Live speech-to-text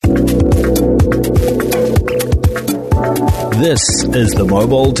This is the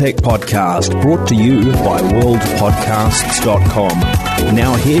Mobile Tech Podcast, brought to you by worldpodcasts.com.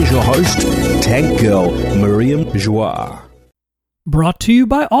 Now here's your host, Tech Girl, Miriam Joie. Brought to you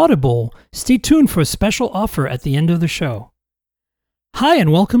by Audible. Stay tuned for a special offer at the end of the show. Hi,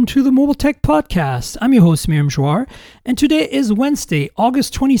 and welcome to the Mobile Tech Podcast. I'm your host, Miriam Joie, and today is Wednesday,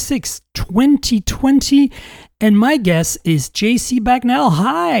 August 26, 2020, and my guest is JC Bagnell.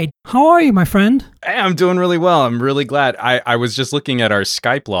 Hi, how are you, my friend? Hey, I'm doing really well. I'm really glad. I was just looking at our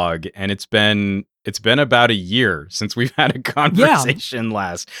Skype log, and it's been about a year since we've had a conversation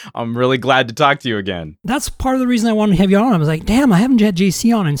last. I'm really glad to talk to you again. That's part of the reason I wanted to have you on. I was like, damn, I haven't had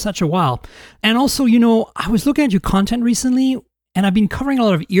JC on in such a while. And also, I was looking at your content recently, and I've been covering a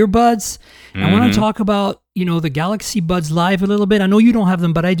lot of earbuds. Mm-hmm. I want to talk about, the Galaxy Buds Live a little bit. I know you don't have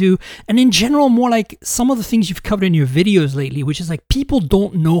them, but I do. And in general, more like some of the things you've covered in your videos lately, which is like people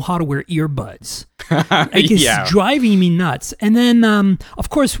don't know how to wear earbuds. It's driving me nuts. And then, of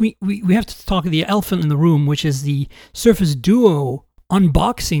course, we have to talk of the elephant in the room, which is the Surface Duo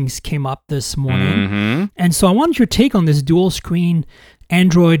unboxings came up this morning. Mm-hmm. And so I wanted your take on this dual screen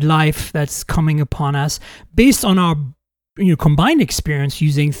Android life that's coming upon us based on our combined experience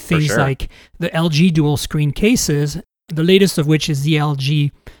using things like the LG dual screen cases, the latest of which is the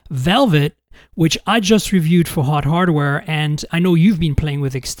LG Velvet, which I just reviewed for Hot Hardware, and I know you've been playing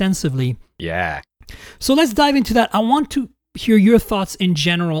with extensively. Yeah. So let's dive into that. I want to hear your thoughts in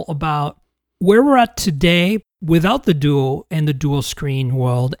general about where we're at today without the Duo and the dual screen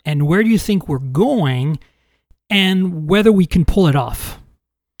world, and where do you think we're going, and whether we can pull it off.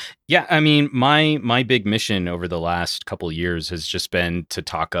 Yeah, I mean, my big mission over the last couple of years has just been to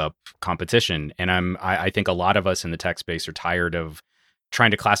talk up competition, and I think a lot of us in the tech space are tired of trying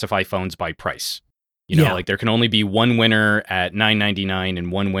to classify phones by price. Like there can only be one winner at $999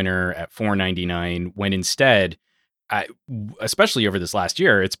 and one winner at $499. When instead, especially over this last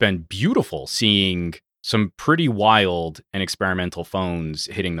year, it's been beautiful seeing some pretty wild and experimental phones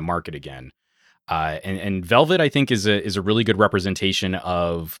hitting the market again. And Velvet, I think, is a really good representation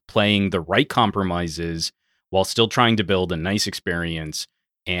of playing the right compromises while still trying to build a nice experience.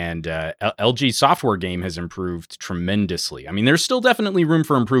 And LG's software game has improved tremendously. I mean, there's still definitely room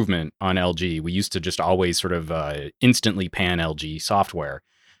for improvement on LG. We used to just always sort of instantly pan LG software,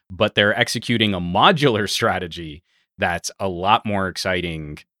 but they're executing a modular strategy that's a lot more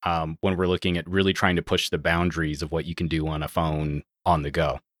exciting when we're looking at really trying to push the boundaries of what you can do on a phone on the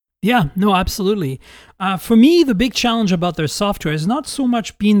go. Yeah, no, absolutely. For me, the big challenge about their software is not so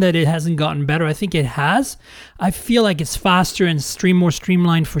much being that it hasn't gotten better. I think it has. I feel like it's faster and more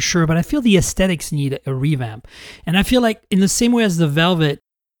streamlined for sure, but I feel the aesthetics need a revamp. And I feel like in the same way as the Velvet,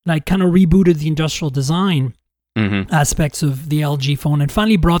 like kind of rebooted the industrial design aspects of the LG phone and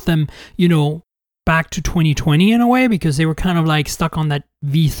finally brought them, back to 2020 in a way, because they were kind of like stuck on that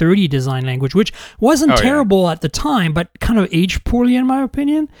V30 design language, which wasn't terrible at the time, but kind of aged poorly in my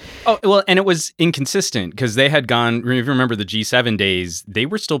opinion. Oh, well, and it was inconsistent because they had gone, if you remember the G7 days, they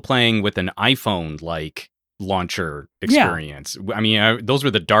were still playing with an iPhone-like launcher experience. Yeah. I mean, those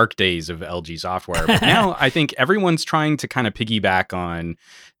were the dark days of LG software. But now I think everyone's trying to kind of piggyback on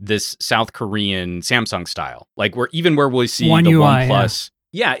this South Korean Samsung style, like where we see One the UI, OnePlus.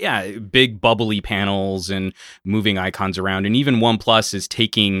 Yeah, big bubbly panels and moving icons around. And even OnePlus is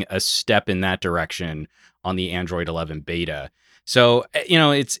taking a step in that direction on the Android 11 beta. So,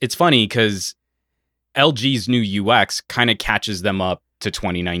 it's funny because LG's new UX kind of catches them up to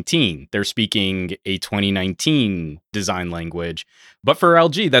 2019. They're speaking a 2019 design language. But for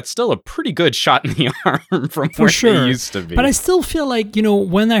LG, that's still a pretty good shot in the arm from where they used to be. But I still feel like,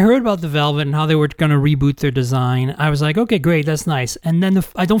 when I heard about the Velvet and how they were going to reboot their design, I was like, okay, great, that's nice. And then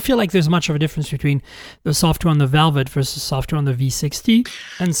I don't feel like there's much of a difference between the software on the Velvet versus software on the V60.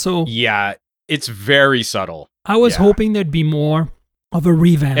 And so... yeah, it's very subtle. I was hoping there'd be more of a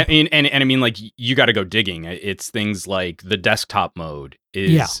revamp. I mean, like, you got to go digging. It's things like the desktop mode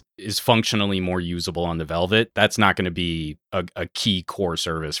is functionally more usable on the Velvet. That's not going to be a key core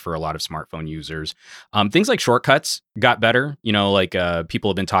service for a lot of smartphone users. Things like shortcuts got better. People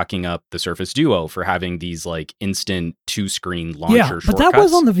have been talking up the Surface Duo for having these like instant 2-screen launcher shortcuts. But that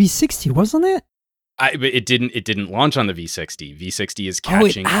was on the V60, wasn't it? It didn't launch on the V60. V60 is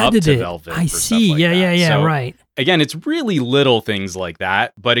catching up to Velvet. I see. So, right. Again, it's really little things like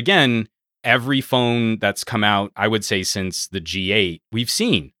that. But again, every phone that's come out, I would say since the G8, we've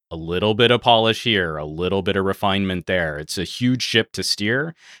seen a little bit of polish here, a little bit of refinement there. It's a huge ship to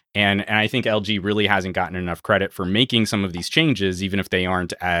steer. And I think LG really hasn't gotten enough credit for making some of these changes, even if they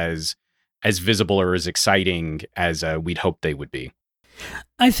aren't as visible or as exciting as we'd hoped they would be.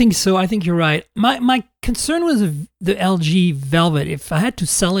 I think so. I think you're right. My concern was the LG Velvet. If I had to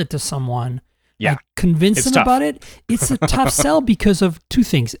sell it to someone, Yeah. convince It's them tough. about it, it's a tough sell because of two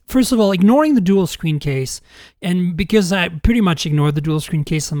things. First of all, ignoring the dual screen case, and because I pretty much ignored the dual screen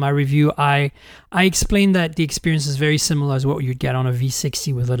case in my review, I explained that the experience is very similar as what you'd get on a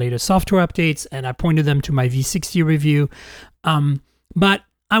V60 with the latest software updates, and I pointed them to my V60 review. But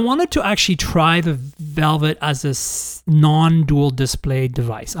I wanted to actually try the Velvet as a non-dual display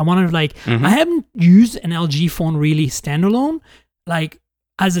device. I wanted I haven't used an LG phone really standalone,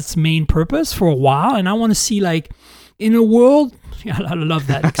 as its main purpose for a while, and I want to see in a world, I love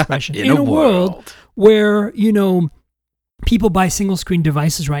that expression, in a world where people buy single screen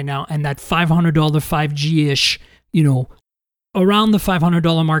devices right now, and that $500 5G-ish, around the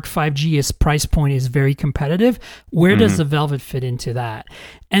 $500 mark, 5G price point is very competitive. Where does the Velvet fit into that?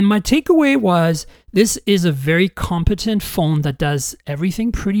 And my takeaway was, this is a very competent phone that does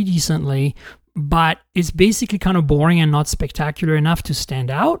everything pretty decently, but it's basically kind of boring and not spectacular enough to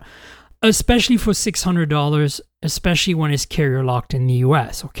stand out, especially for $600, especially when it's carrier locked in the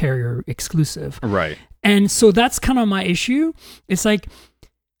US or carrier exclusive. Right. And so that's kind of my issue. It's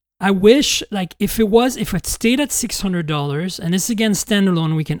I wish, if it stayed at $600, and this again,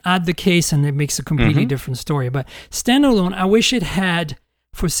 standalone, we can add the case and it makes a completely different story. But standalone, I wish it had,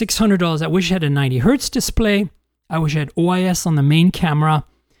 for $600, I wish it had a 90 hertz display. I wish it had OIS on the main camera,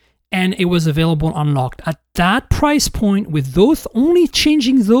 and it was available unlocked. At that price point, with only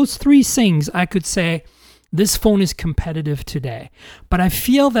changing those three things, I could say this phone is competitive today. But I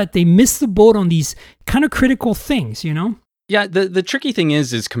feel that they missed the boat on these kind of critical things, Yeah, the tricky thing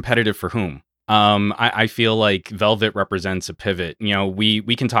is competitive for whom? I feel like Velvet represents a pivot.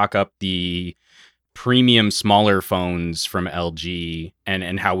 We can talk up the premium smaller phones from LG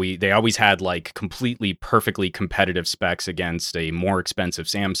and how they always had completely perfectly competitive specs against a more expensive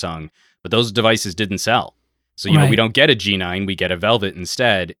Samsung, but those devices didn't sell. So, we don't get a G9, we get a Velvet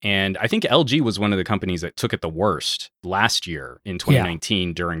instead. And I think LG was one of the companies that took it the worst last year in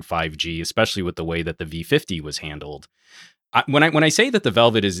 2019 during 5G, especially with the way that the V50 was handled. When I say that the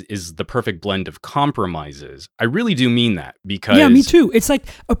Velvet is the perfect blend of compromises, I really do mean that, because me too. It's like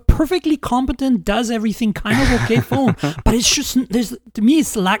a perfectly competent, does everything kind of okay phone, but it's just to me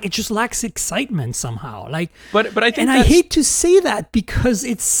it just lacks excitement somehow. But I think, and I hate to say that because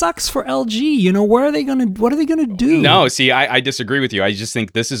it sucks for LG. What are they gonna do? No, see, I disagree with you. I just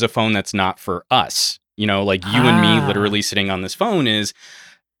think this is a phone that's not for us. You and me literally sitting on this phone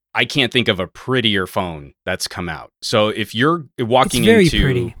I can't think of a prettier phone that's come out. So if you're walking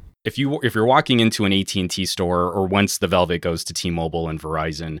if you're walking into an AT&T store, or once the Velvet goes to T-Mobile and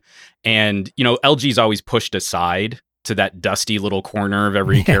Verizon, and LG's always pushed aside to that dusty little corner of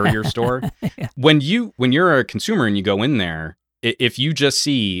every carrier store. Yeah. When you're a consumer and you go in there, if you just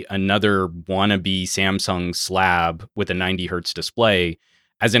see another wannabe Samsung slab with a 90 hertz display,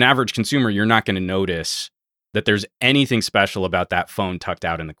 as an average consumer, you're not going to notice that there's anything special about that phone tucked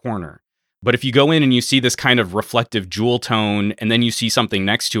out in the corner. But if you go in and you see this kind of reflective jewel tone, and then you see something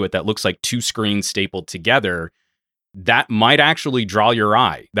next to it that looks like two screens stapled together, that might actually draw your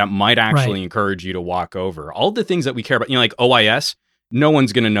eye. That might actually encourage you to walk over. All the things that we care about, like OIS, no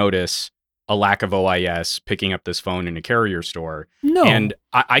one's going to notice a lack of OIS picking up this phone in a carrier store. No. And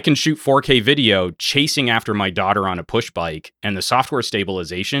I can shoot 4K video chasing after my daughter on a push bike, and the software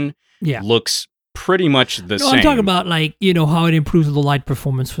stabilization looks pretty much the same. I'm talking about how it improves the light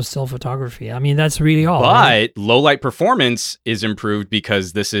performance for still photography. I mean, that's really all. But low light performance is improved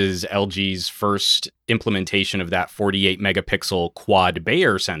because this is LG's first implementation of that 48 megapixel quad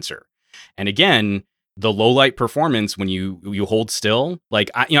Bayer sensor. And again, the low light performance when you hold still,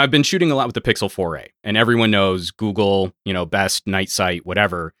 I've been shooting a lot with the Pixel 4a, and everyone knows Google, best night sight,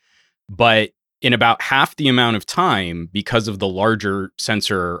 whatever. But in about half the amount of time, because of the larger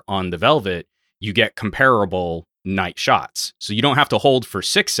sensor on the Velvet, you get comparable night shots. So you don't have to hold for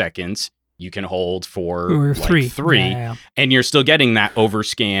 6 seconds. You can hold for three. And you're still getting that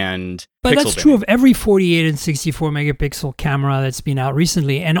overscanned But pixel that's true of every 48 and 64 megapixel camera that's been out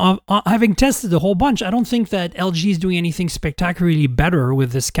recently. And having tested a whole bunch, I don't think that LG is doing anything spectacularly better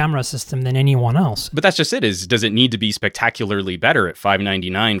with this camera system than anyone else. But that's just it. Does it need to be spectacularly better at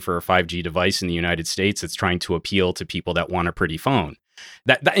 $599 for a 5G device in the United States that's trying to appeal to people that want a pretty phone?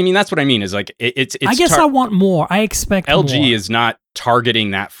 That's what I mean. Is it's. I guess I want more. I expect LG more. is not targeting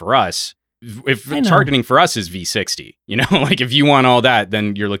that for us. If targeting for us is V60, if you want all that,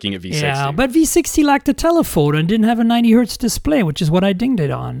 then you're looking at V60. Yeah, but V60 lacked a telephoto and didn't have a 90 hertz display, which is what I dinged it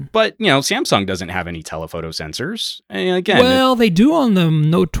on. But, Samsung doesn't have any telephoto sensors. And again, well, they do on the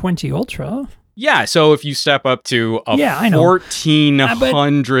Note 20 Ultra. Yeah, so if you step up to a Yeah, I know.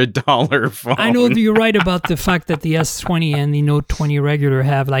 $1,400 phone. I know that you're right about the fact that the S20 and the Note 20 regular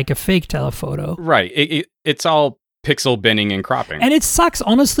have like a fake telephoto. Right. It's all pixel binning and cropping. And it sucks.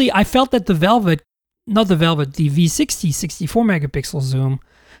 Honestly, I felt that the V60 64 megapixel zoom,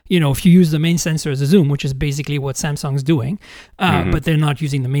 if you use the main sensor as a zoom, which is basically what Samsung's doing, but they're not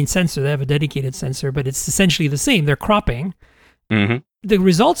using the main sensor. They have a dedicated sensor, but it's essentially the same. They're cropping. Mm-hmm. The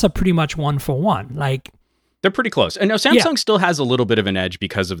results are pretty much one for one. Like, they're pretty close. And no, Samsung still has a little bit of an edge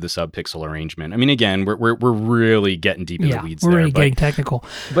because of the sub-pixel arrangement. I mean, again, we're really getting deep in the weeds we're there. really getting technical.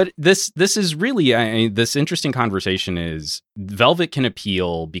 But this is really this interesting conversation is Velvet can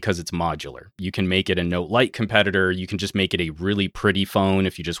appeal because it's modular. You can make it a Note Lite competitor. You can just make it a really pretty phone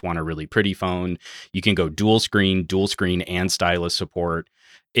if you just want a really pretty phone. You can go dual screen and stylus support.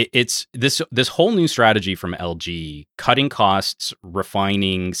 It's this whole new strategy from LG, cutting costs,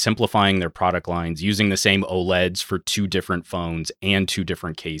 refining, simplifying their product lines, using the same OLEDs for two different phones and two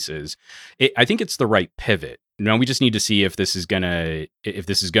different cases. I think it's the right pivot. Now we just need to see if this is gonna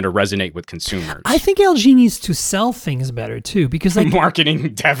resonate with consumers. I think LG needs to sell things better too, because like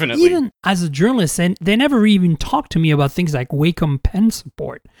marketing definitely. Even as a journalist, and they never even talk to me about things like Wacom pen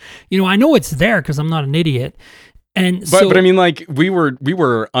support. I know it's there because I'm not an idiot. But I mean, like we were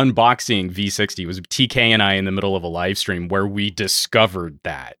unboxing V60. It was TK and I in the middle of a live stream where we discovered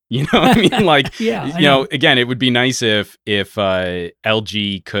that. You know what I mean? Like, again, it would be nice if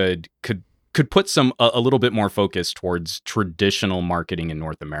LG could put a little bit more focus towards traditional marketing in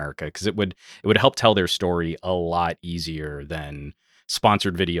North America, because it would help tell their story a lot easier than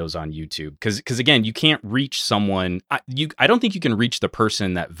sponsored videos on YouTube. Because again, you can't reach someone. I don't think you can reach the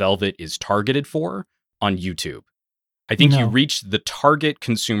person that Velvet is targeted for on YouTube. I think you reach the target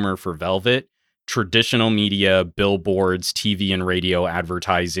consumer for Velvet, traditional media, billboards, TV and radio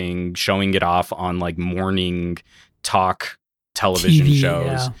advertising, showing it off on like morning talk television TV,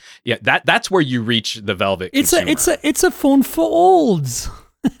 shows. Yeah, that's where you reach the Velvet consumer. It's a phone for olds.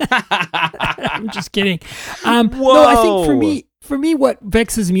 I'm just kidding. Whoa. No, I think for me, what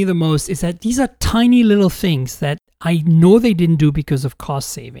vexes me the most is that these are tiny little things that I know they didn't do because of cost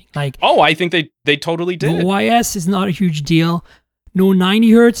saving. Like, I think they totally did. The OIS is not a huge deal. No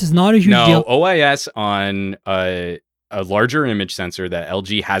 90 hertz is not a huge deal. No, OIS on a larger image sensor that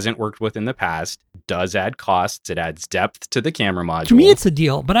LG hasn't worked with in the past does add costs. It adds depth to the camera module. To me, it's a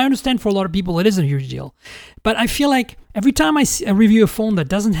deal, but I understand for a lot of people it isn't a huge deal. But I feel like every time I review a phone that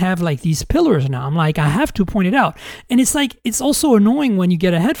doesn't have like these pillars now, I'm like, I have to point it out. And it's like, it's also annoying when you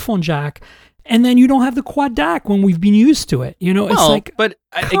get a headphone jack and then you don't have the quad DAC when we've been used to it. It's like, but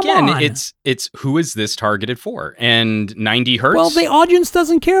again, it's who is this targeted for? And 90 hertz. Well, the audience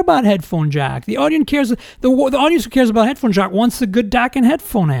doesn't care about headphone jack. The audience the audience who cares about headphone jack wants a good DAC and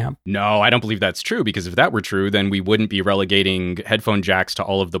headphone amp. No, I don't believe that's true, because if that were true, then we wouldn't be relegating headphone jacks to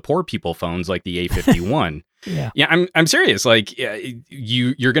all of the poor people phones like the A51. Yeah, I'm serious. Like,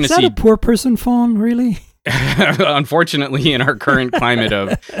 you're going to see. Is that a poor person phone, really? Unfortunately, in our current climate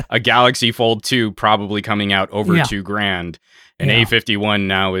of a Galaxy Fold 2 probably coming out over $2,000, an A51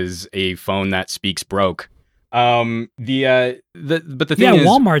 now is a phone that speaks broke. But the thing is,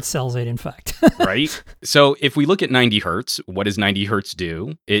 Walmart sells it, in fact. Right? So if we look at 90 hertz, what does 90 hertz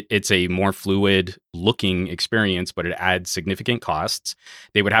do? It's a more fluid looking experience, but it adds significant costs.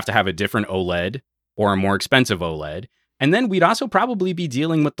 They would have to have a different OLED or a more expensive OLED. And then we'd also probably be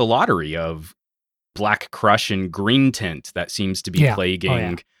dealing with the lottery of black crush and green tint that seems to be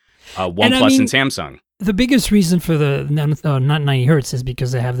plaguing OnePlus and Samsung. The biggest reason for the not 90 hertz is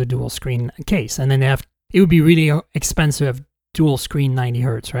because they have the dual screen case, and then it would be really expensive to have dual screen 90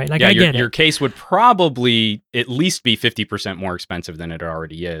 hertz, right? Like, your case would probably at least be 50% more expensive than it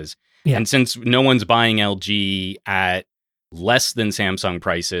already is. Yeah. And since no one's buying LG at less than Samsung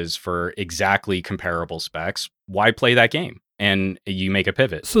prices for exactly comparable specs, why play that game? And you make a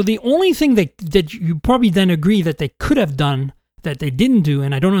pivot. So the only thing that you probably then agree that they could have done that they didn't do,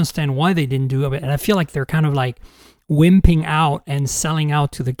 and I don't understand why they didn't do it, and I feel like they're kind of like wimping out and selling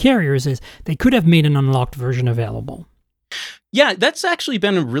out to the carriers, is they could have made an unlocked version available. Yeah, that's actually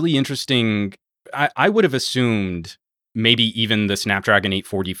been a really interesting. I would have assumed maybe even the Snapdragon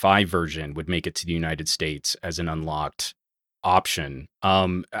 845 version would make it to the United States as an unlocked option.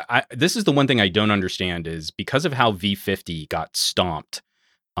 This is the one thing I don't understand, is because of how V50 got stomped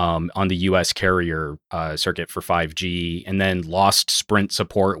on the US carrier circuit for 5G, and then lost Sprint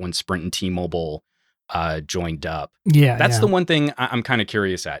support when Sprint and T-Mobile joined up. That's the one thing I'm kind of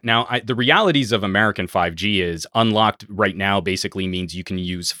curious at. Now, the realities of American 5G is unlocked right now basically means you can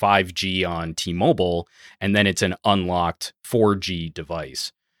use 5G on T-Mobile, and then it's an unlocked 4G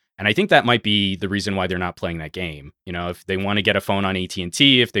device. And I think that might be the reason why they're not playing that game. You know, if they want to get a phone on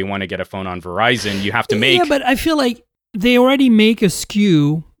AT&T, if they want to get a phone on Verizon, you have to make... Yeah, but I feel like they already make a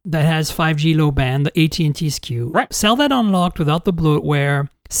SKU that has 5G low band, the AT&T SKU. Right. Sell that unlocked without the bloatware.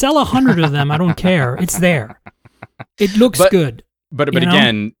 Sell 100 of them. I don't care. It's there. It looks good. But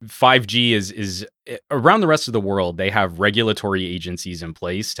again, 5G is around the rest of the world, they have regulatory agencies in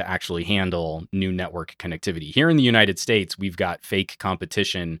place to actually handle new network connectivity. Here in the United States, we've got fake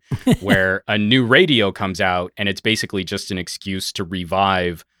competition where a new radio comes out and it's basically just an excuse to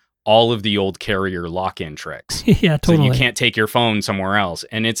revive all of the old carrier lock-in tricks. Yeah, totally. So you can't take your phone somewhere else.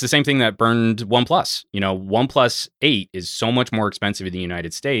 And it's the same thing that burned OnePlus. You know, OnePlus 8 is so much more expensive in the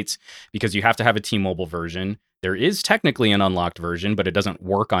United States because you have to have a T-Mobile version. There is technically an unlocked version, but it doesn't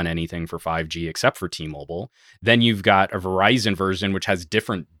work on anything for 5G except for T-Mobile. Then you've got a Verizon version, which has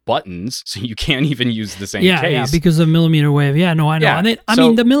different buttons, so you can't even use the same case. Yeah, because of millimeter wave. Yeah, no, I know. Yeah, I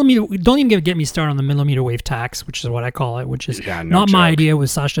mean, the millimeter, don't even get me started on the millimeter wave tax, which is what I call it, which is not my idea. It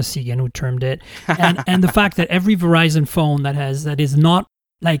was Sasha Segan who termed it. And the fact that every Verizon phone that is not,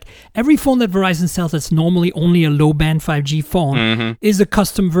 like every phone that Verizon sells that's normally only a low-band 5G phone is a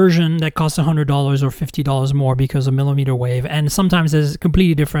custom version that costs $100 or $50 more because of millimeter wave. And sometimes there's a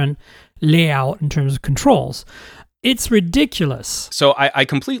completely different layout in terms of controls. It's ridiculous. So I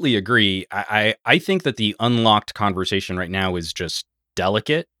completely agree. I think that the unlocked conversation right now is just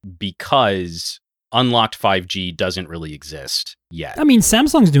delicate because unlocked 5G doesn't really exist yet. I mean,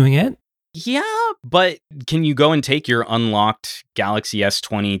 Samsung's doing it. Yeah, but can you go and take your unlocked Galaxy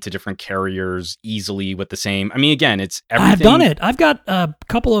S20 to different carriers easily with the same? I mean, again, it's everything. I've done it. I've got a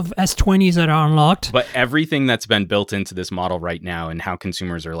couple of S20s that are unlocked. But everything that's been built into this model right now and how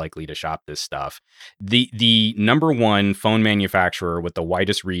consumers are likely to shop this stuff, the number one phone manufacturer with the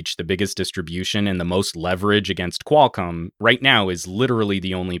widest reach, the biggest distribution, and the most leverage against Qualcomm right now is literally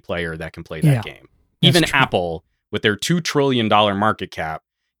the only player that can play that game. Even Apple, with their $2 trillion market cap,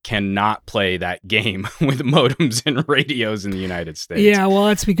 cannot play that game with modems and radios in the United States. Yeah, well,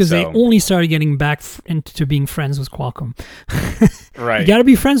 that's because they only started getting back into being friends with Qualcomm. Right. You got to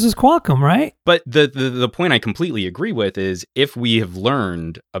be friends with Qualcomm, right? But the point I completely agree with is if we have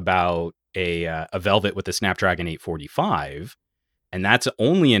learned about a Velvet with a Snapdragon 845, and that's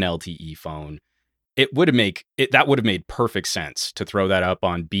only an LTE phone, that would have made perfect sense to throw that up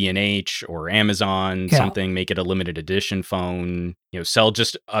on B&H or Amazon, something, make it a limited edition phone, sell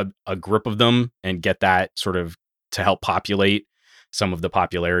just a grip of them and get that sort of to help populate some of the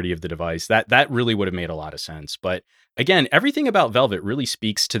popularity of the device. That really would have made a lot of sense. But again, everything about Velvet really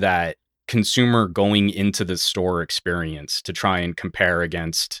speaks to that consumer going into the store experience to try and compare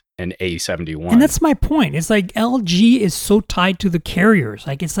against an A71. And that's my point. It's like LG is so tied to the carriers.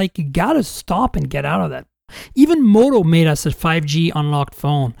 Like, it's like you got to stop and get out of that. Even Moto made us a 5G unlocked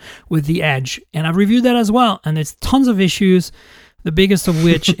phone with the Edge. And I've reviewed that as well. And there's tons of issues. The biggest of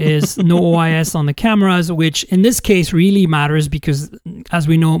which is no OIS on the cameras, which in this case really matters because, as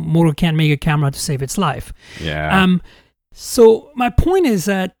we know, Moto can't make a camera to save its life. Yeah. So my point is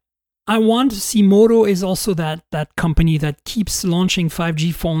that I want to see Moto is also that company that keeps launching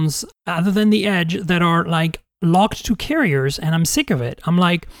 5G phones other than the Edge that are like locked to carriers, and I'm sick of it. I'm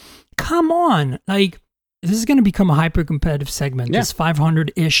like, come on. Like, this is going to become a hyper competitive segment, this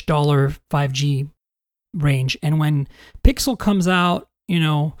 $500-ish 5G range. And when Pixel comes out,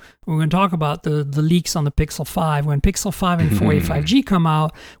 we're going to talk about the leaks on the Pixel 5. When Pixel 5 and 4a 5G come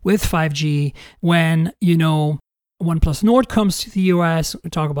out with 5G, when, OnePlus Nord comes to the US,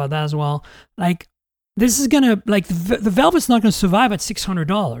 we'll talk about that as well. Like, this is going to, like, the Velvet's not going to survive at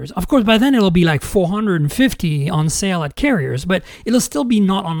 $600. Of course, by then it'll be like $450 on sale at carriers, but it'll still be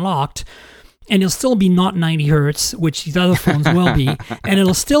not unlocked, and it'll still be not 90 hertz, which these other phones will be, and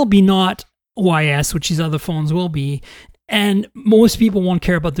it'll still be not OIS, which these other phones will be, and most people won't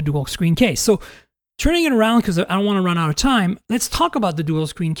care about the dual screen case. So, turning it around, because I don't want to run out of time, let's talk about the dual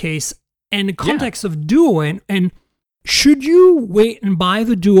screen case and the context of Duo, and should you wait and buy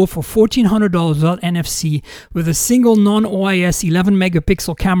the Duo for $1,400 without NFC with a single non-OIS 11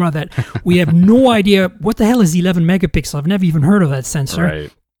 megapixel camera that we have no idea what the hell is 11 megapixel? I've never even heard of that sensor.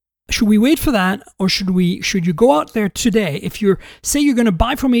 Right. Should we wait for that, or should you go out there today? If you're going to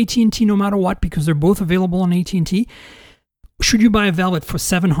buy from AT&T no matter what, because they're both available on AT&T, should you buy a Velvet for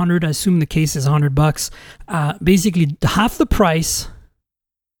 $700? I assume the case is $100. Basically half the price,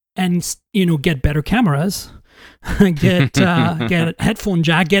 and get better cameras. get a headphone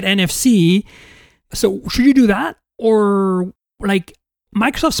jack, get NFC. So should you do that, or like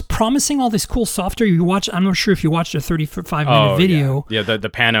Microsoft's promising all this cool software. I'm not sure if you watched a 35-minute video. Yeah, the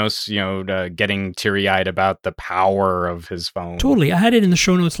Panos, getting teary-eyed about the power of his phone. Totally. I had it in the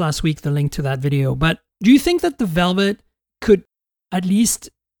show notes last week, the link to that video. But do you think that the Velvet could at least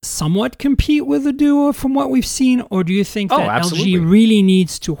somewhat compete with the Duo from what we've seen? Or do you think that absolutely. LG really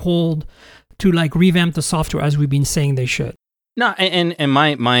needs to revamp the software as we've been saying they should? No, and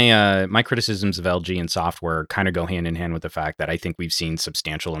my criticisms of LG and software kind of go hand in hand with the fact that I think we've seen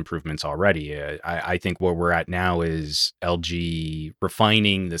substantial improvements already. I think where we're at now is LG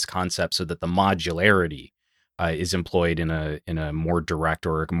refining this concept so that the modularity is employed in a more direct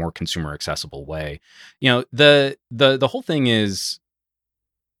or a more consumer accessible way. The whole thing is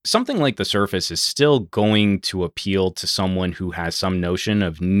something like the Surface is still going to appeal to someone who has some notion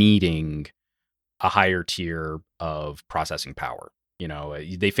of needing a higher tier of processing power.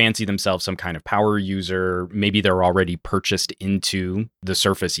 They fancy themselves some kind of power user. Maybe they're already purchased into the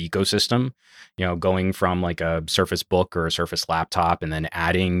Surface ecosystem, going from like a Surface Book or a Surface laptop and then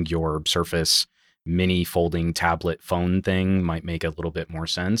adding your Surface mini folding tablet phone thing might make a little bit more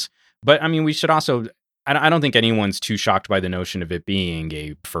sense. But I mean, we should also, I don't think anyone's too shocked by the notion of it being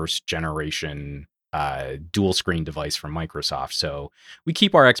a first generation dual screen device from Microsoft. So we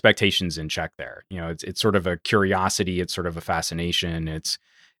keep our expectations in check there. It's sort of a curiosity. It's sort of a fascination. It's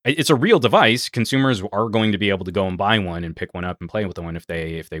a real device. Consumers are going to be able to go and buy one and pick one up and play with one if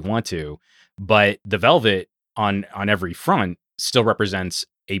they want to. But the Velvet on every front still represents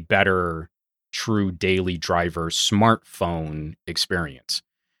a better true daily driver smartphone experience.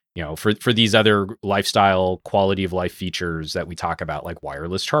 For these other lifestyle quality of life features that we talk about, like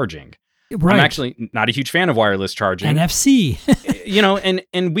wireless charging. Right. I'm actually not a huge fan of wireless charging. NFC.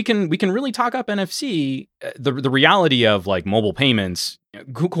 And we can really talk up NFC. The reality of like mobile payments,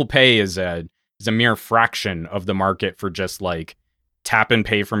 Google Pay is a mere fraction of the market for just like tap and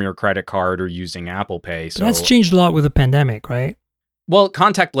pay from your credit card or using Apple Pay. So that's changed a lot with the pandemic, right? Well,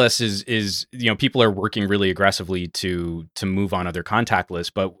 contactless is people are working really aggressively to move on other contactless,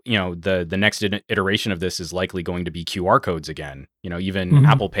 but the next iteration of this is likely going to be QR codes again. Even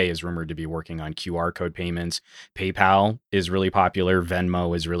Apple Pay is rumored to be working on QR code payments. PayPal is really popular.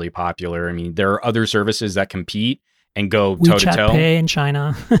 Venmo is really popular. I mean, there are other services that compete and go toe to toe. WeChat Pay in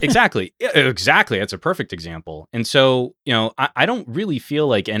China. Exactly. That's a perfect example. And so, I don't really feel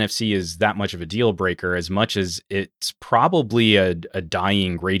like NFC is that much of a deal breaker as much as it's probably a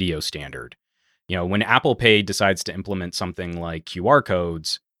dying radio standard. When Apple Pay decides to implement something like QR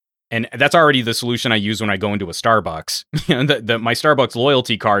codes, and that's already the solution I use when I go into a Starbucks. My Starbucks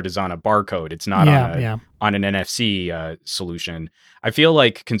loyalty card is on a barcode. It's not on an NFC solution. I feel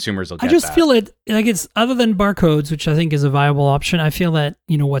like consumers will get that. I just feel it like it's other than barcodes, which I think is a viable option. I feel that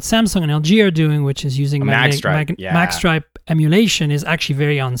what Samsung and LG are doing, which is using MagStripe emulation, is actually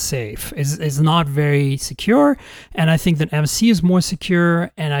very unsafe. Is not very secure, and I think that NFC is more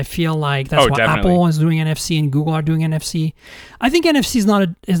secure. And I feel like that's why definitely. Apple is doing NFC and Google are doing NFC. I think NFC is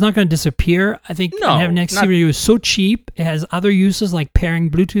not going to disappear. I think NFC is so cheap. It has other uses like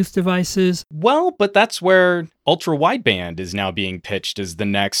pairing Bluetooth devices. Well, but that's where ultra wideband is now being pitched as the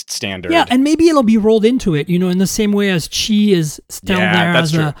next standard. Yeah, and maybe it'll be rolled into it, in the same way as Qi is still there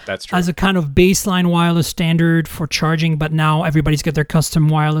as a kind of baseline wireless standard for charging, but now everybody's got their custom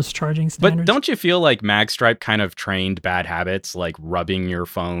wireless charging standards. But don't you feel like MagStripe kind of trained bad habits, like rubbing your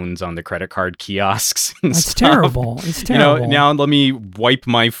phones on the credit card kiosks and That's stuff? terrible. It's terrible. Now let me wipe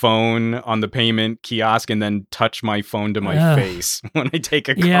my phone on the payment kiosk and then touch my phone to my face when I take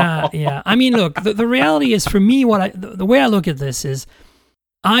a call. Yeah. I mean, look, the reality is for me, the way I look at this is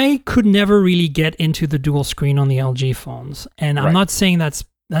I could never really get into the dual screen on the LG phones. And I'm not saying that's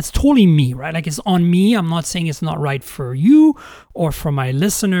totally me, right? Like it's on me. I'm not saying it's not right for you or for my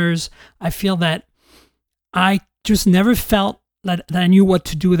listeners. I feel that I just never felt that I knew what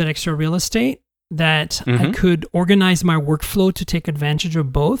to do with that extra real estate, that I could organize my workflow to take advantage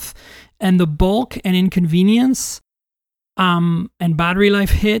of both. And the bulk and inconvenience and battery life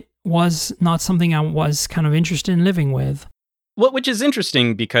hit was not something I was kind of interested in living with. Well, which is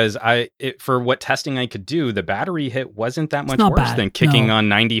interesting because for what testing I could do, the battery hit wasn't that much worse than kicking on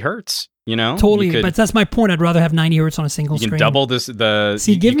 90 hertz. Totally, but that's my point. I'd rather have 90 hertz on a single screen. You can double this.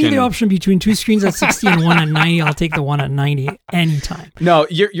 Give me the option between two screens at 60 and one at 90. I'll take the one at 90 anytime. No,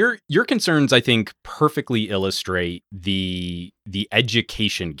 your concerns, I think, perfectly illustrate the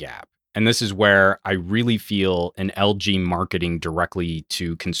education gap. And this is where I really feel an LG marketing directly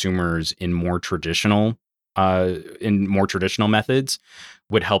to consumers in more traditional methods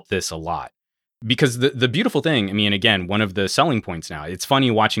would help this a lot. because the beautiful thing, I mean, again, one of the selling points now, it's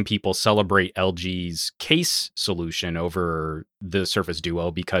funny watching people celebrate LG's case solution over the Surface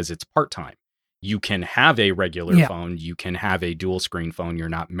Duo because it's part-time. You can have a regular phone, you can have a dual screen phone, you're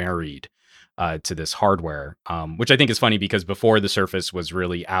not married to this hardware, which I think is funny because before the Surface was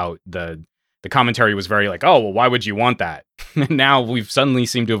really out, the commentary was very like, oh, well, why would you want that? Now we've suddenly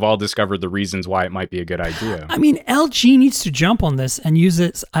seemed to have all discovered the reasons why it might be a good idea. I mean, LG needs to jump on this and use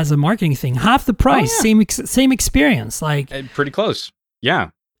it as a marketing thing. Half the price, same experience. Like pretty close. Yeah.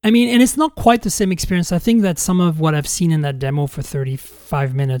 I mean, and it's not quite the same experience. I think that some of what I've seen in that demo for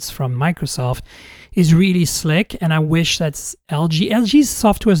 35 minutes from Microsoft is really slick. And I wish that's LG's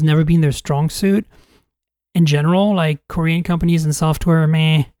software has never been their strong suit in general. Like Korean companies and software,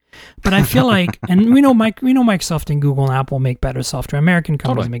 meh. But I feel like, and we know Microsoft and Google and Apple make better software. American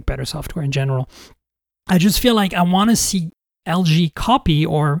companies make better software in general. I just feel like I want to see LG copy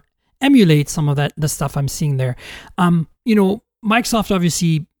or emulate some of the stuff I'm seeing there. Microsoft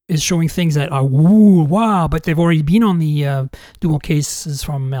obviously is showing things that are wow, but they've already been on the dual cases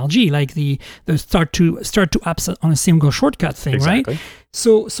from LG, like the start to apps on a single shortcut thing, exactly. Right?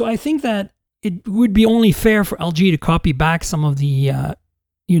 So I think that it would be only fair for LG to copy back some of the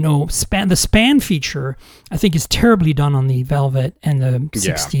the span feature. I think is terribly done on the Velvet and the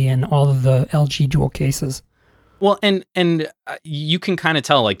 60 and all of the LG dual cases. Well, and you can kind of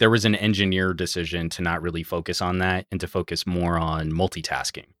tell like there was an engineer decision to not really focus on that and to focus more on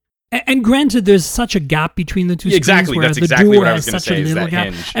multitasking. And granted, there's such a gap between the two screens. Exactly, where that's the exactly Duo what I was has going to such say. a Is little that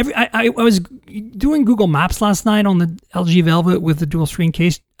gap. hinge? I was doing Google Maps last night on the LG Velvet with the dual screen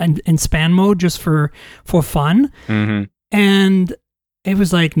case and in span mode just for fun, and it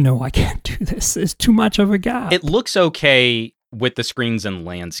was like, no, I can't do this. It's too much of a gap. It looks okay with the screens in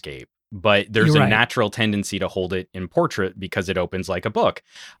landscape, but there's a natural tendency to hold it in portrait because it opens like a book.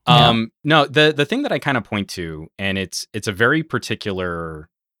 No, the thing that I kind of point to, and it's a very particular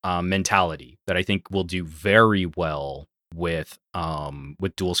mentality that I think will do very well with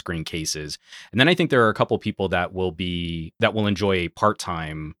dual screen cases. And then I think there are a couple people that will enjoy a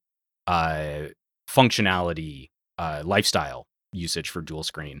part-time functionality lifestyle usage for dual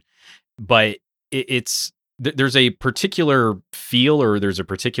screen. But there's a particular feel, or there's a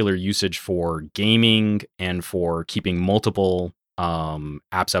particular usage for gaming and for keeping multiple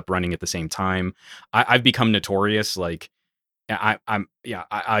apps up running at the same time. I've become notorious. Like I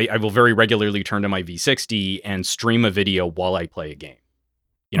will very regularly turn to my V60 and stream a video while I play a game.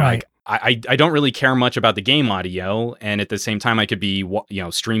 Like I don't really care much about the game audio, and at the same time I could be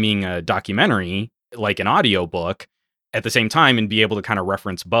streaming a documentary like an audio book at the same time and be able to kind of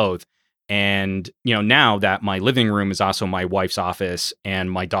reference both. And, now that my living room is also my wife's office and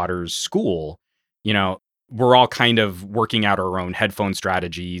my daughter's school, we're all kind of working out our own headphone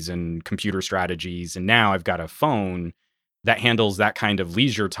strategies and computer strategies. And now I've got a phone that handles that kind of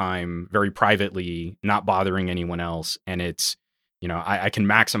leisure time very privately, not bothering anyone else. And it's, I can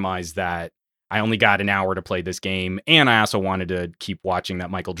maximize that. I only got an hour to play this game. And I also wanted to keep watching that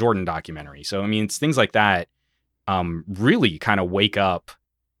Michael Jordan documentary. So, I mean, it's things like that really kind of wake up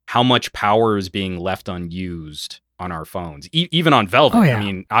how much power is being left unused on our phones, even on Velvet. I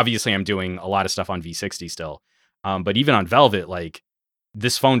mean, obviously I'm doing a lot of stuff on V60 still, but even on Velvet, like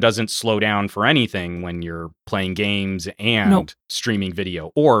this phone doesn't slow down for anything when you're playing games and streaming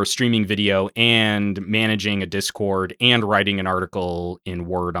video and managing a Discord and writing an article in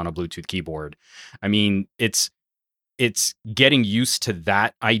Word on a Bluetooth keyboard. I mean, it's getting used to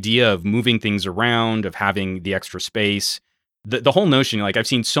that idea of moving things around, of having the extra space. The whole notion, like I've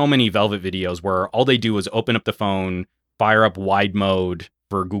seen so many Velvet videos where all they do is open up the phone, fire up wide mode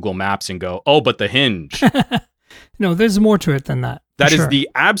for Google Maps and go, oh, but the hinge. No, there's more to it than that. That is the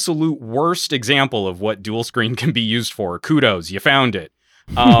absolute worst example of what dual screen can be used for. Kudos, you found it.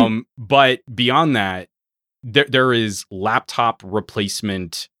 But beyond that, there is laptop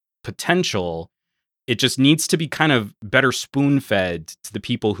replacement potential. It just needs to be kind of better spoon-fed to the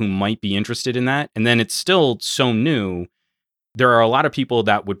people who might be interested in that. And then it's still so new. There are a lot of people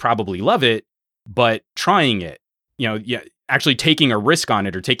that would probably love it, but trying it, actually taking a risk on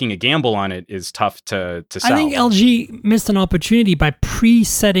it or taking a gamble on it is tough to sell. I think LG missed an opportunity by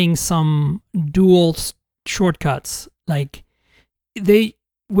presetting some dual shortcuts. Like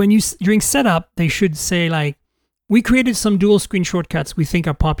during setup, they should say like, we created some dual screen shortcuts we think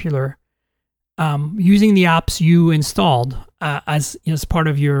are popular. Using the apps you installed as part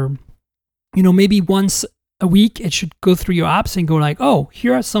of your, maybe once a week, it should go through your apps and go like, oh,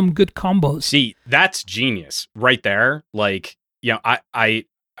 here are some good combos. See, that's genius right there. Like, I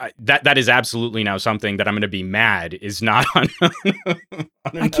that is absolutely now something that I'm going to be mad is not on.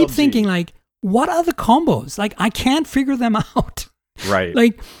 I keep thinking like, what are the combos? Like, I can't figure them out. Right.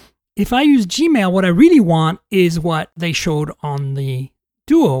 Like, if I use Gmail, what I really want is what they showed on the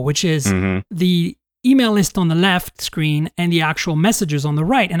Duo, which is the email list on the left screen and the actual messages on the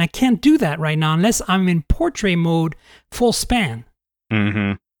right. And I can't do that right now unless I'm in portrait mode, full span.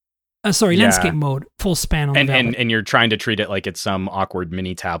 Landscape mode, full span on the and you're trying to treat it like it's some awkward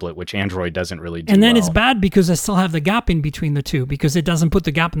mini tablet, which Android doesn't really do. And then it's bad because I still have the gap in between the two because it doesn't put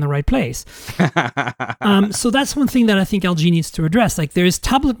the gap in the right place. So that's one thing that I think LG needs to address. Like, there is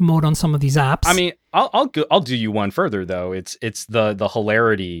tablet mode on some of these apps. I mean, I'll do you one further though. It's the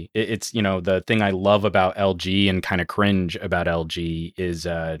hilarity. It's the thing I love about LG and kind of cringe about LG is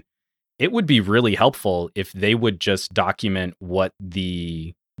it would be really helpful if they would just document what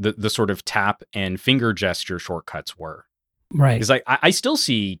the sort of tap and finger gesture shortcuts were. Right. Because I still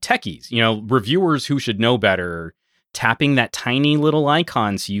see techies, reviewers who should know better, tapping that tiny little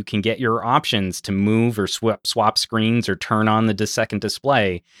icon so you can get your options to move or swap screens or turn on the second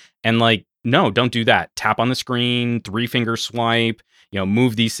display. And like, no, don't do that. Tap on the screen, 3-finger swipe,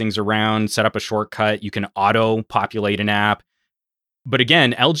 move these things around, set up a shortcut. You can auto populate an app. But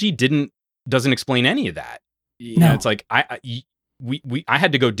again, LG doesn't explain any of that. It's like I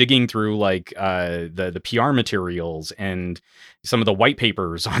had to go digging through like the PR materials and some of the white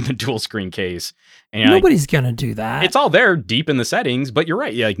papers on the dual screen case. And nobody's gonna do that. It's all there deep in the settings, but you're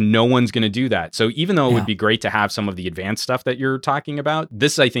right. Like, no one's gonna do that. So even though it would be great to have some of the advanced stuff that you're talking about,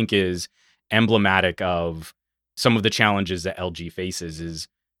 this I think is emblematic of some of the challenges that LG faces.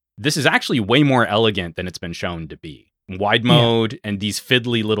 This is actually way more elegant than it's been shown to be. Wide mode and these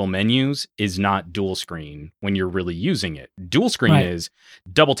fiddly little menus is not dual screen when you're really using it. Dual screen is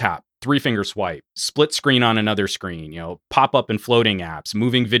double tap, 3-finger swipe, split screen on another screen, pop up and floating apps,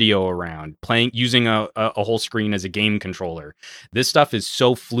 moving video around, using a whole screen as a game controller. This stuff is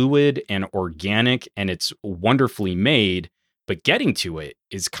so fluid and organic and it's wonderfully made, but getting to it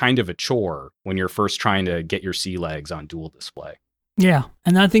is kind of a chore when you're first trying to get your sea legs on dual display. Yeah,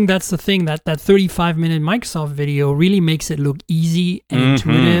 and I think that's the thing, that 35-minute Microsoft video really makes it look easy and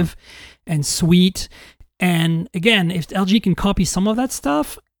intuitive and sweet. And again, if LG can copy some of that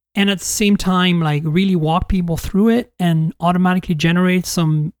stuff and at the same time like really walk people through it and automatically generate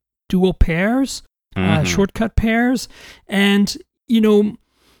some dual pairs, shortcut pairs, and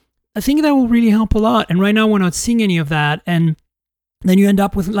I think that will really help a lot. And right now we're not seeing any of that, and then you end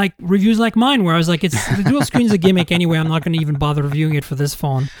up with like reviews like mine where I was like, it's the dual screen's a gimmick anyway. I'm not going to even bother reviewing it for this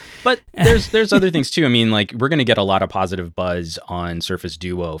phone. But there's other things too. I mean, like, we're going to get a lot of positive buzz on Surface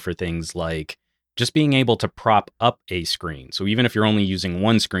Duo for things like just being able to prop up a screen. So even if you're only using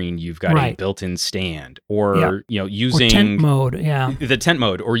one screen, you've got a built-in stand, or using or tent mode. The tent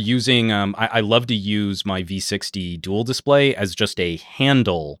mode, or using. I love to use my V60 dual display as just a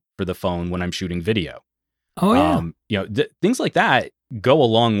handle for the phone when I'm shooting video. Oh yeah. Things like that go a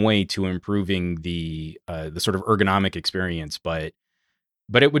long way to improving the sort of ergonomic experience. But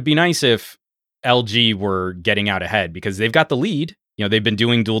it would be nice if LG were getting out ahead, because they've got the lead. They've been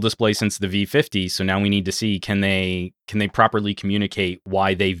doing dual display since the V50. So now we need to see, can they properly communicate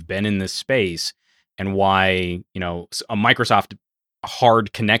why they've been in this space and why, a Microsoft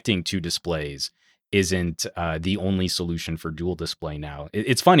hard connecting two displays isn't the only solution for dual display now.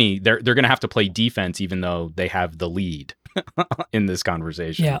 It's funny, they're going to have to play defense even though they have the lead in this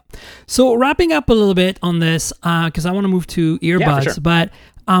conversation. Yeah. So wrapping up a little bit on this, because I want to move to earbuds, but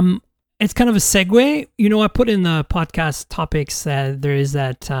it's kind of a segue. I put in the podcast topics that there is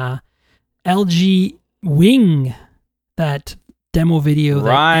that LG Wing, that demo video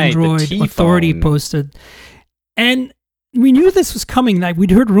that Android Authority posted. And we knew this was coming. Like,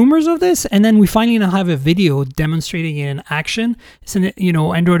 we'd heard rumors of this, and then we finally now have a video demonstrating it in action. It's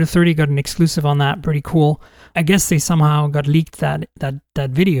Android Authority got an exclusive on that. Pretty cool. I guess they somehow got leaked that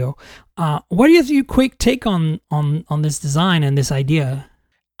video. What do you think? Quick take on this design and this idea?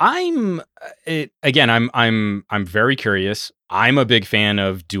 I'm very curious. I'm a big fan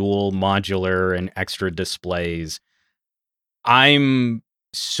of dual modular and extra displays. I'm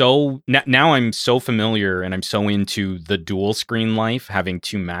so familiar and I'm so into the dual screen life, having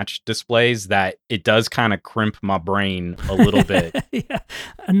two matched displays, that it does kind of crimp my brain a little bit. Yeah.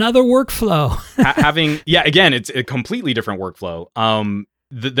 Another workflow. Again, it's a completely different workflow.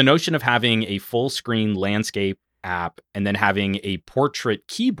 The notion of having a full screen landscape app and then having a portrait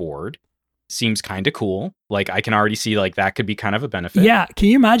keyboard seems kind of cool. Like I can already see like that could be kind of a benefit. Yeah. Can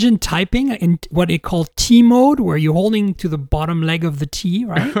you imagine typing in what they call T mode, where you're holding to the bottom leg of the T,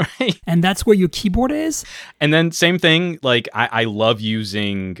 right? Right. And that's where your keyboard is. And then same thing, like I love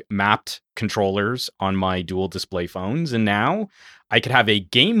using mapped controllers on my dual display phones. And now I could have a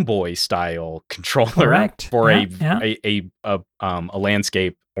Game Boy style controller Correct. for Yeah. a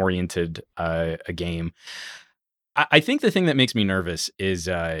landscape oriented a game. I think the thing that makes me nervous is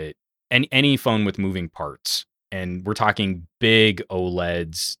any phone with moving parts, and we're talking big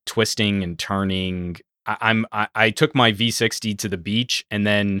OLEDs twisting and turning. I took my V60 to the beach and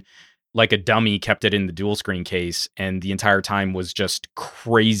then like a dummy kept it in the dual screen case, and the entire time was just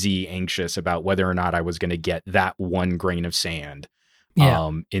crazy anxious about whether or not I was going to get that one grain of sand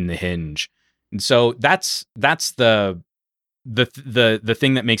in the hinge. And so that's the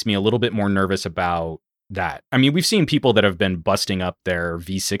thing that makes me a little bit more nervous about that. I mean, we've seen people that have been busting up their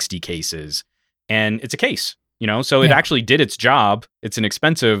V60 cases, and it's a case, so it actually did its job. It's an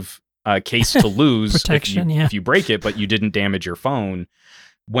expensive case to lose protection, if you break it, but you didn't damage your phone.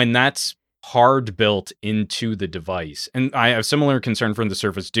 When that's hard built into the device, and I have similar concern from the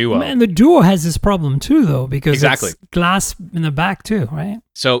Surface Duo. And the Duo has this problem too, though, because it's glass in the back too, right?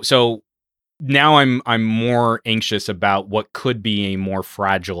 So now I'm more anxious about what could be a more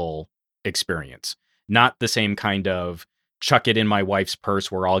fragile experience. Not the same kind of chuck it in my wife's purse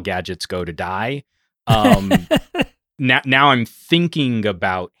where all gadgets go to die. Now I'm thinking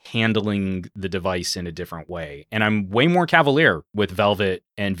about handling the device in a different way. And I'm way more cavalier with Velvet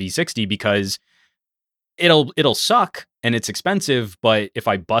and V60 because it'll suck and it's expensive, but if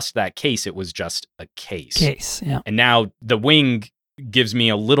I bust that case, it was just a case. Yeah. And now the Wing gives me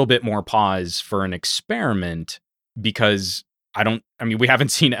a little bit more pause for an experiment because we haven't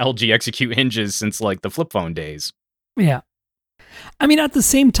seen LG execute hinges since like the flip phone days. Yeah. I mean, at the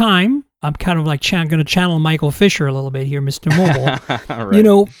same time, I'm kind of like going to channel Michael Fisher a little bit here, Mr. Mobile.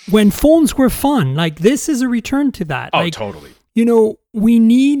 Right. When phones were fun, like this is a return to that. Oh, totally. We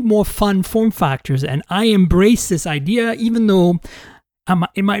need more fun form factors, and I embrace this idea, even though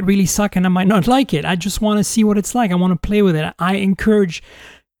it might really suck and I might not like it. I just want to see what it's like. I want to play with it. I encourage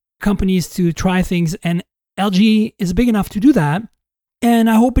companies to try things, and LG is big enough to do that.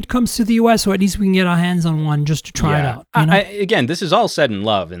 And I hope it comes to the US, so at least we can get our hands on one just to try it out. Again, this is all said in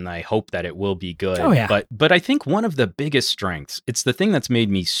love, and I hope that it will be good. Oh, yeah. But I think one of the biggest strengths, it's the thing that's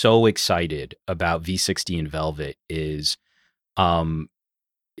made me so excited about V60 and Velvet is, LG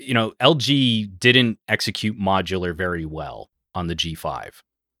didn't execute modular very well on the G5.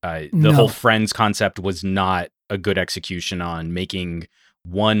 The whole Friends concept was not a good execution on making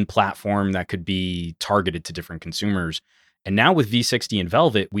one platform that could be targeted to different consumers. And now with V60 and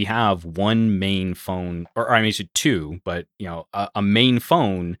Velvet, we have one main phone, two, but a main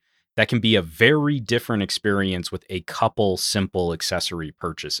phone that can be a very different experience with a couple simple accessory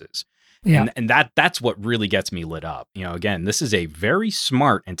purchases. Yeah. And that's what really gets me lit up. Again, this is a very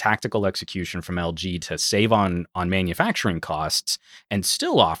smart and tactical execution from LG to save on manufacturing costs and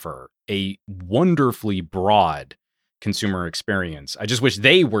still offer a wonderfully broad consumer experience. I just wish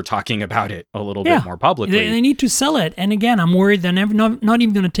they were talking about it a little bit more publicly. They need to sell it. And again, I'm worried they're not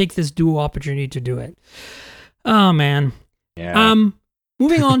even going to take this Duo opportunity to do it. Oh, man. Yeah.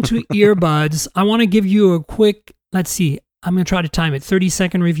 Moving on to earbuds, I want to give you a quick, let's see, I'm going to try to time it,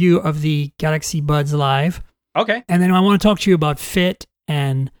 30-second review of the Galaxy Buds Live. Okay. And then I want to talk to you about fit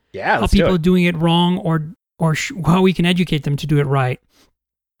and how people are doing it wrong or how we can educate them to do it right.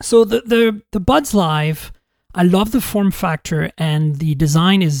 So the Buds Live, I love the form factor, and the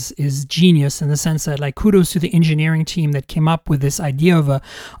design is genius in the sense that, like, kudos to the engineering team that came up with this idea of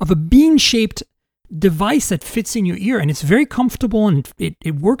a bean-shaped device that fits in your ear, and it's very comfortable and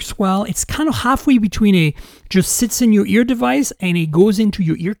it works well. It's kind of halfway between a just sits in your ear device and a goes into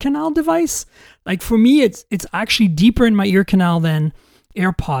your ear canal device. Like for me, it's actually deeper in my ear canal than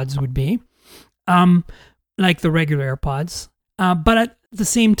AirPods would be, like the regular AirPods. But at the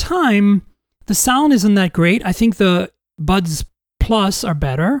same time, the sound isn't that great. I think the Buds Plus are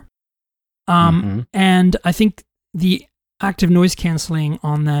better. And I think the active noise canceling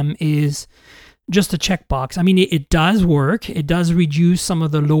on them is just a checkbox. I mean, it does work. It does reduce some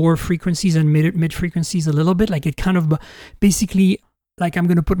of the lower frequencies and mid frequencies a little bit. Like it kind of basically, like I'm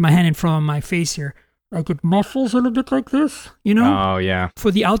going to put my hand in front of my face here. Like it muffles a little bit like this, Oh, yeah.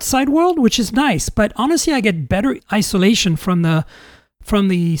 For the outside world, which is nice. But honestly, I get better isolation from the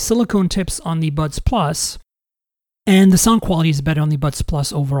silicone tips on the Buds Plus, and the sound quality is better on the Buds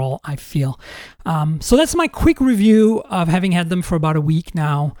Plus overall, I feel. So that's my quick review of having had them for about a week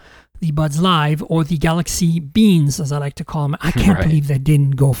now. the Buds Live or the Galaxy Beans, as I like to call them. I can't believe they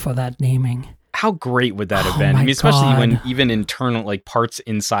didn't go for that naming. How great would that have been? I mean, especially when even internal, like parts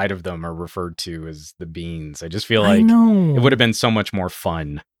inside of them are referred to as the beans. I just feel like it would have been so much more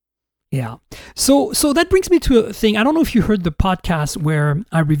fun. Yeah. So that brings me to a thing. I don't know if you heard the podcast where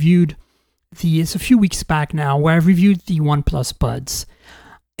I reviewed it's a few weeks back now, where I reviewed the OnePlus Buds.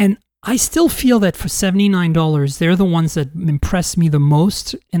 And I still feel that for $79, they're the ones that impressed me the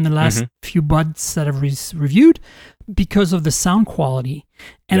most in the last few Buds that I've reviewed because of the sound quality.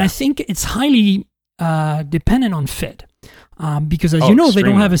 And I think it's highly dependent on fit. Because as you know, they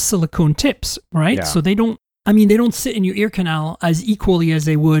don't have a silicone tips, right? Yeah. So they don't sit in your ear canal as equally as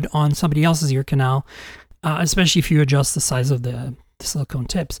they would on somebody else's ear canal, especially if you adjust the size of the silicone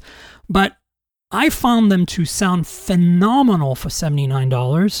tips. But I found them to sound phenomenal for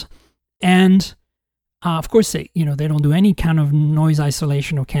 $79. And of course, they don't do any kind of noise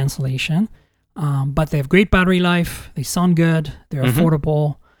isolation or cancellation, but they have great battery life. They sound good. They're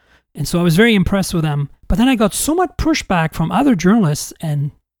affordable. And so I was very impressed with them. But then I got so much pushback from other journalists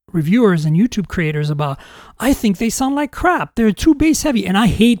and reviewers and YouTube creators about, I think they sound like crap. They're too bass heavy. And I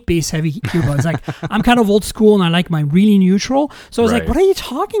hate bass heavy earbuds. Like, I'm kind of old school and I like my really neutral. So I was like, what are you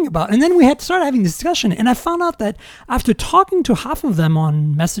talking about? And then we had to start having discussion. And I found out that after talking to half of them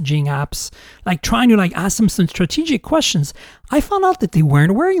on messaging apps, like trying to like ask them some strategic questions, I found out that they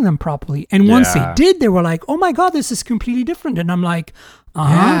weren't wearing them properly. And once they did, they were like, oh my God, this is completely different. And I'm like,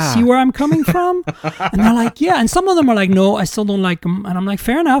 see where I'm coming from? And they're like, yeah. And some of them are like, no, I still don't like them. And I'm like,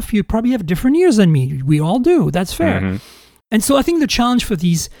 fair enough. You probably have different ears than me. We all do. That's fair. And so I think the challenge for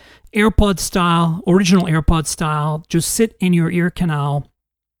these original AirPod style, just sit in your ear canal,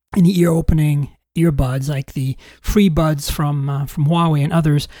 in the ear opening earbuds, like the free buds from Huawei and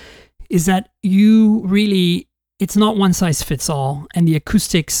others, is that it's not one size fits all. And the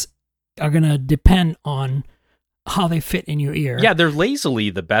acoustics are going to depend on how they fit in your ear. Yeah, they're lazily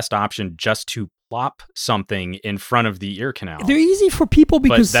the best option just to plop something in front of the ear canal. They're easy for people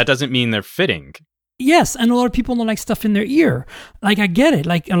because... But that doesn't mean they're fitting. Yes, and a lot of people don't like stuff in their ear. Like, I get it.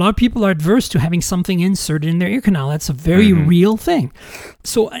 Like, a lot of people are adverse to having something inserted in their ear canal. That's a very real thing.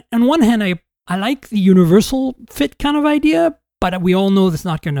 So, on one hand, I like the universal fit kind of idea, but we all know that's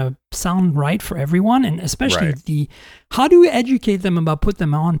not going to sound right for everyone, and especially how do we educate them about put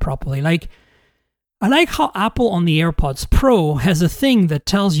them on properly? Like, I like how Apple on the AirPods Pro has a thing that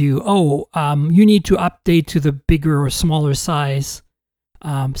tells you, you need to update to the bigger or smaller size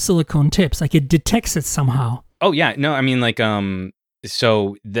silicone tips. Like, it detects it somehow. Oh yeah, no, I mean, like,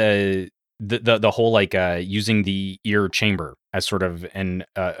 so the whole like using the ear chamber as sort of an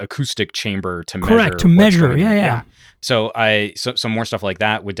acoustic chamber to measure. Correct, to measure. Yeah. So some more stuff like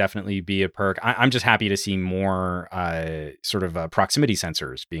that would definitely be a perk. I'm just happy to see more sort of proximity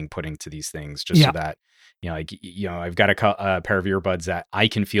sensors being put into these things, just so that I've got a pair of earbuds that I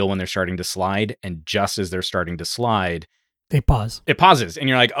can feel when they're starting to slide, and just as they're starting to slide, they pause. It pauses, and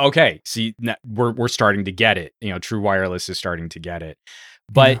you're like, okay, see, we're starting to get it. True Wireless is starting to get it.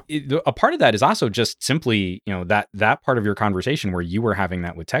 But a part of that is also just simply, that part of your conversation where you were having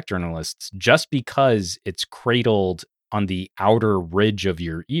that with tech journalists, just because it's cradled on the outer ridge of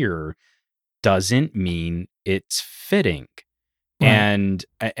your ear doesn't mean it's fitting. Right. And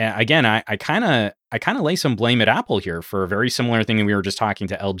again, I kind of lay some blame at Apple here for a very similar thing that we were just talking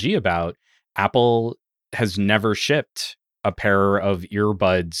to LG about. Apple has never shipped a pair of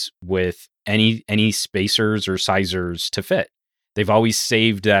earbuds with any spacers or sizers to fit. They've always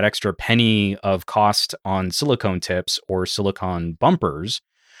saved that extra penny of cost on silicone tips or silicone bumpers.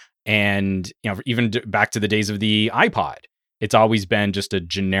 And, even back to the days of the iPod, it's always been just a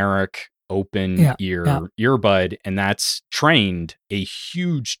generic open earbud. And that's trained a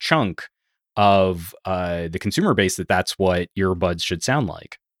huge chunk of the consumer base that's what earbuds should sound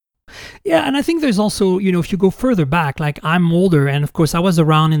like. Yeah, and I think there's also, if you go further back, like I'm older, and of course I was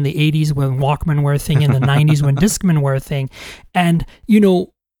around in the 80s when Walkman were a thing, in the 90s when Discman were a thing, and,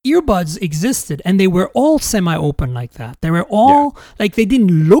 earbuds existed, and they were all semi-open like that. They were all, like, they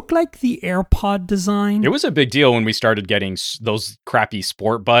didn't look like the AirPod design. It was a big deal when we started getting those crappy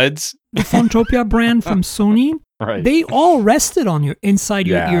sport buds. The Phontopia brand from Sony. Right. They all rested on your inside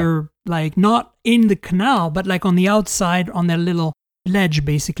your ear, like not in the canal, but like on the outside on their little ledge,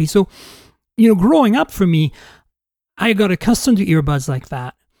 basically. So, growing up for me, I got accustomed to earbuds like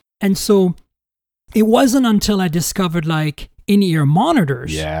that. And so it wasn't until I discovered like in-ear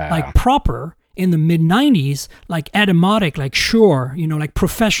monitors, like proper in the mid-90s, like Atomatic, like Shure, like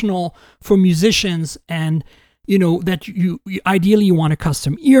professional for musicians, and that you ideally you want a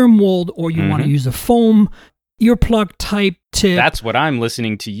custom ear mold, or you want to use a foam earplug type tip. That's what I'm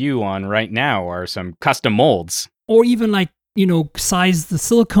listening to you on right now, are some custom molds. Or even like, size the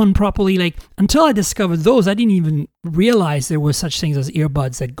silicone properly. Like, until I discovered those, I didn't even realize there were such things as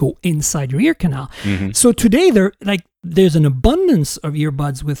earbuds that go inside your ear canal. Mm-hmm. So today there's an abundance of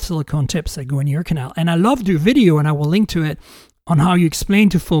earbuds with silicone tips that go in your ear canal. And I loved your video, and I will link to it, on how you explain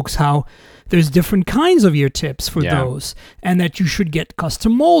to folks how there's different kinds of ear tips for those, and that you should get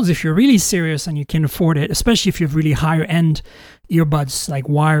custom molds if you're really serious and you can afford it, especially if you have really higher end earbuds like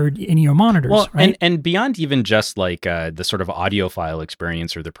wired in your monitors. Well, right? and beyond even just like the sort of audiophile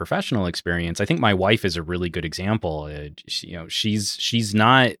experience or the professional experience, I think my wife is a really good example. She's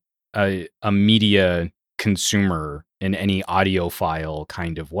not a media consumer in any audiophile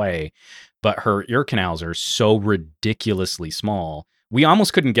kind of way, but her ear canals are so ridiculously small. We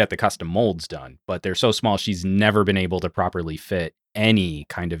almost couldn't get the custom molds done, but they're so small, she's never been able to properly fit any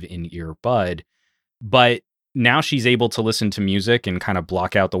kind of in-ear bud. But now she's able to listen to music and kind of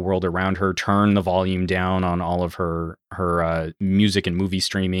block out the world around her, turn the volume down on all of her music and movie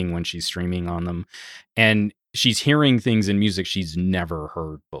streaming when she's streaming on them. And she's hearing things in music she's never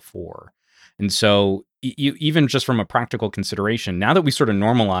heard before. And so even just from a practical consideration, now that we sort of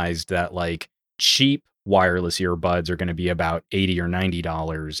normalized that like cheap wireless earbuds are going to be about $80 or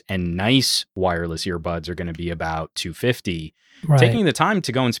 $90 and nice wireless earbuds are going to be about $250, taking the time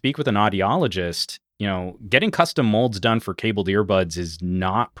to go and speak with an audiologist, getting custom molds done for cabled earbuds is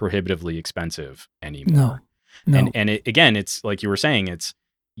not prohibitively expensive anymore. No. And it's like you were saying, it's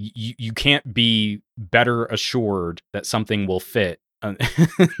you can't be better assured that something will fit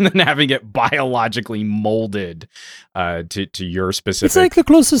than having it biologically molded to your specific. It's like the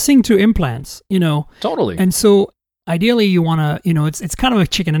closest thing to implants, Totally. And so ideally you want to, it's kind of a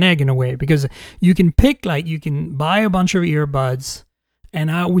chicken and egg in a way, because you can pick, like, you can buy a bunch of earbuds,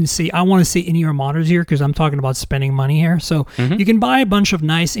 and I want to say in-ear monitors here, because I'm talking about spending money here. So you can buy a bunch of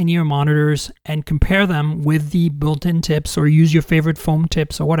nice in-ear monitors and compare them with the built-in tips, or use your favorite foam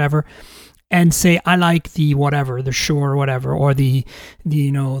tips or whatever, and say, I like the whatever, the Shure or whatever, or you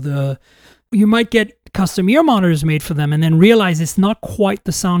might get custom ear monitors made for them and then realize it's not quite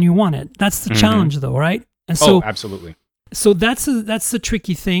the sound you wanted. That's the challenge though, right? And so, absolutely. So that's the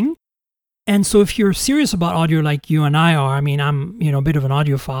tricky thing. And so if you're serious about audio like you and I are, I mean, I'm, a bit of an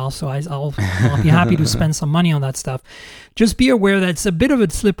audiophile, so I'll be happy to spend some money on that stuff. Just be aware that it's a bit of a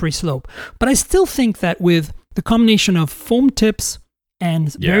slippery slope. But I still think that with the combination of foam tips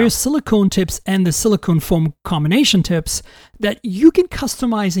and various silicone tips and the silicone foam combination tips, that you can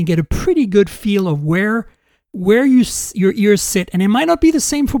customize and get a pretty good feel of where your ears sit. And it might not be the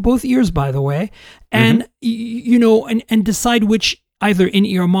same for both ears, by the way. And, and decide which either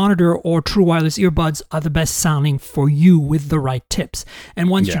in-ear monitor or true wireless earbuds are the best sounding for you with the right tips.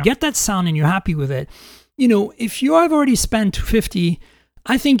 And once you get that sound and you're happy with it, if you have already spent $250,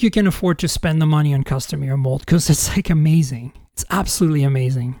 I think you can afford to spend the money on custom ear mold, because it's like amazing. It's absolutely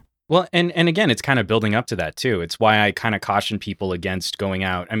amazing. Well, and again, it's kind of building up to that too. It's why I kind of caution people against going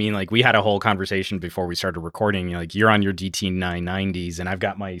out. I mean, like, we had a whole conversation before we started recording. You're on your DT990s and I've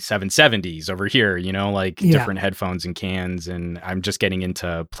got my 770s over here, different headphones and cans, and I'm just getting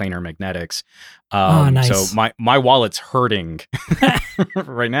into planar magnetics. Nice. So my wallet's hurting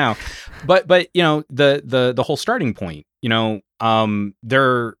right now. But the whole starting point,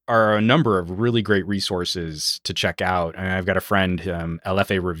 there are a number of really great resources to check out. And I've got a friend,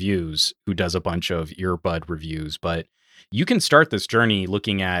 LFA Reviews, who does a bunch of earbud reviews, but you can start this journey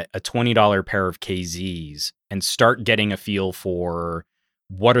looking at a $20 pair of KZs and start getting a feel for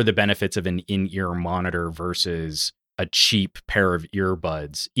what are the benefits of an in-ear monitor versus a cheap pair of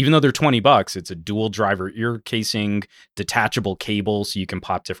earbuds. Even though they're $20, it's a dual driver ear casing, detachable cable, so you can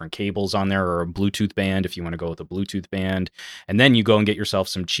pop different cables on there, or a Bluetooth band if you want to go with a Bluetooth band. And then you go and get yourself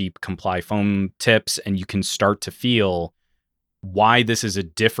some cheap Comply foam tips, and you can start to feel why this is a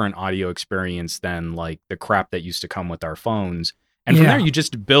different audio experience than like the crap that used to come with our phones. And from there, you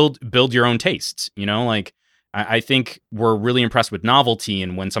just build your own tastes. I think we're really impressed with novelty,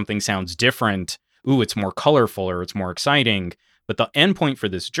 and when something sounds different, it's more colorful or it's more exciting. But the end point for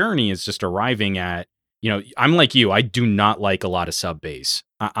this journey is just arriving at, I'm like you, I do not like a lot of sub bass.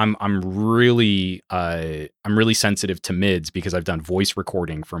 I'm really sensitive to mids because I've done voice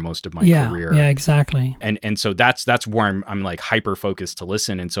recording for most of my career. Yeah, exactly. And so that's where I'm like hyper focused to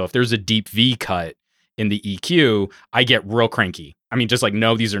listen. And so if there's a deep V cut in the EQ, I get real cranky. I mean, just like,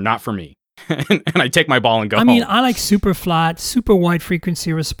 no, these are not for me. and I take my ball and go home. I mean, I like super flat, super wide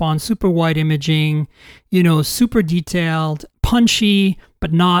frequency response, super wide imaging, super detailed, punchy,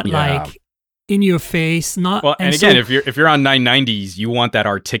 but not like, in your face. Not well, and again, if you're on 990s, you want that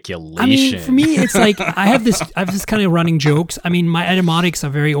articulation. I mean, for me, it's like I have this kind of running jokes. I mean, my Etymotics are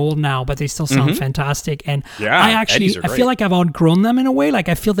very old now, but they still sound fantastic. And I feel like I've outgrown them in a way. Like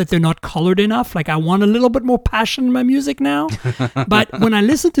I feel that they're not colored enough. Like I want a little bit more passion in my music now. But when I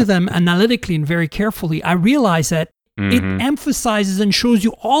listen to them analytically and very carefully, I realize that it emphasizes and shows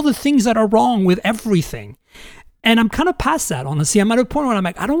you all the things that are wrong with everything. And I'm kind of past that, honestly. I'm at a point where I'm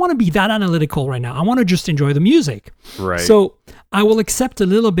like, I don't want to be that analytical right now. I want to just enjoy the music. Right. So I will accept a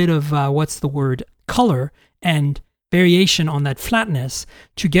little bit of, color and variation on that flatness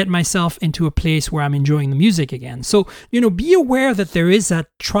to get myself into a place where I'm enjoying the music again. So, be aware that there is that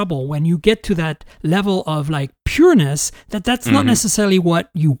trouble when you get to that level of like pureness, that's not necessarily what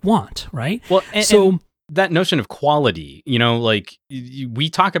you want, right? Well, and that notion of quality, like we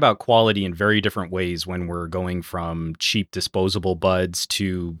talk about quality in very different ways when we're going from cheap disposable buds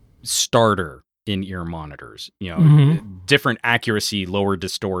to starter in-ear monitors, different accuracy, lower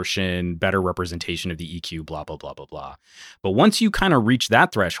distortion, better representation of the EQ, blah, blah, blah, blah, blah. But once you kind of reach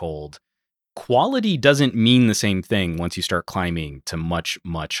that threshold, quality doesn't mean the same thing once you start climbing to much,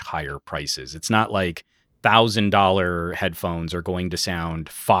 much higher prices. It's not like $1,000 headphones are going to sound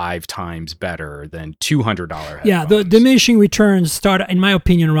 5 times better than $200 headphones. Yeah, the diminishing returns start, in my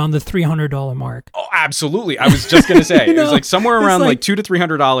opinion, around the $300 mark. Oh, absolutely. I was just going to say, it was like somewhere around like $200 to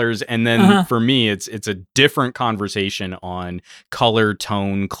 $300. And then for me, it's a different conversation on color,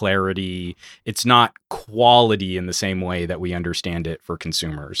 tone, clarity. It's not quality in the same way that we understand it for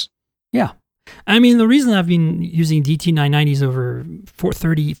consumers. Yeah. I mean, the reason I've been using DT990s over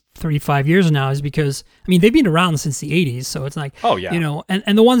 35 years now is because, I mean, they've been around since the 80s. So it's like,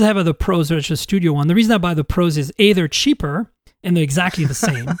 and the ones I have are the Pros, which is a studio one. The reason I buy the Pros is A, they're cheaper and they're exactly the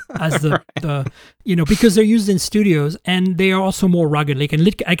same as because they're used in studios and they are also more rugged. Like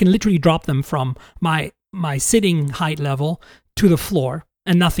I can literally drop them from my sitting height level to the floor.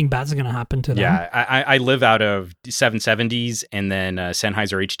 And nothing bad's going to happen to them. Yeah, I live out of 770s and then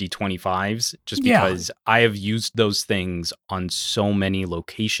Sennheiser HD25s just because I have used those things on so many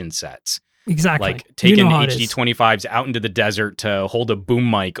location sets. Exactly. Like taking HD25s out into the desert to hold a boom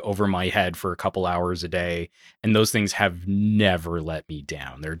mic over my head for a couple hours a day. And those things have never let me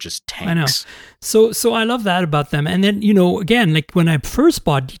down. They're just tanks. I know. So I love that about them. And then, again, like when I first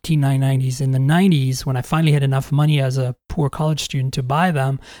bought DT990s in the 90s, when I finally had enough money as a poor college student to buy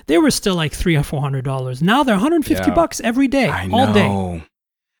them, they were still like $300 or $400. Now they're $150 every day, all day.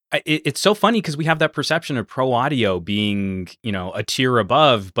 It's so funny because we have that perception of pro audio being, a tier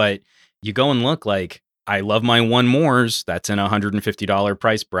above, but you go and look like I love my One Mores. That's in $150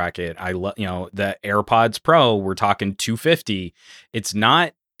 price bracket. I love, the AirPods Pro. We're talking $250. It's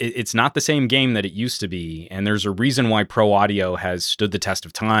not the same game that it used to be. And there's a reason why pro audio has stood the test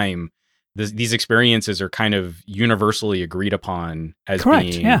of time. These experiences are kind of universally agreed upon as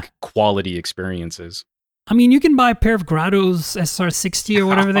being quality experiences. I mean, you can buy a pair of Grados SR60 or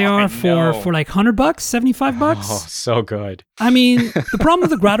whatever they are for like $100, $75. Oh, so good. I mean, the problem with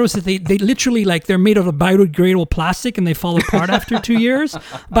the Grados is they literally they're made of a biodegradable plastic and they fall apart after 2 years.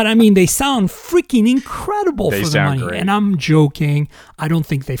 But I mean, they sound freaking incredible for the money. Great. And I'm joking. I don't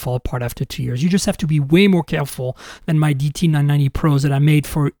think they fall apart after 2 years. You just have to be way more careful than my DT990 Pros that I made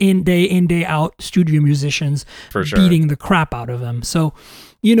for in, day out studio musicians beating the crap out of them. So,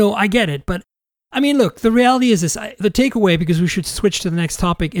 I get it. But I mean, look, the reality is this. The takeaway, because we should switch to the next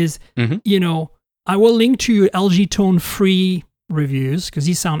topic, is, I will link to your LG Tone free reviews because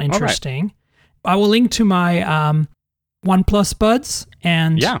these sound interesting. Right. I will link to my OnePlus Buds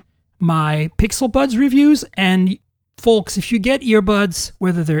and my Pixel Buds reviews. And folks, if you get earbuds,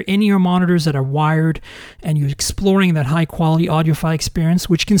 whether they're in-ear monitors that are wired and you're exploring that high-quality audiophile experience,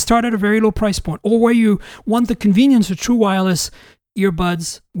 which can start at a very low price point, or where you want the convenience of true wireless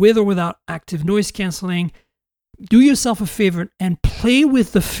earbuds with or without active noise canceling, do yourself a favor and play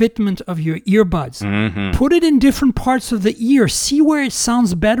with the fitment of your earbuds. Mm-hmm. Put it in different parts of the ear. See where it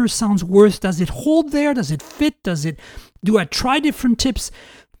sounds better, sounds worse. Does it hold there? Does it fit? Do I try different tips?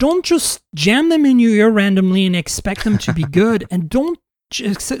 Don't just jam them in your ear randomly and expect them to be good. And don't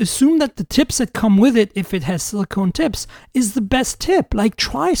just assume that the tips that come with it, if it has silicone tips, is the best tip. Like,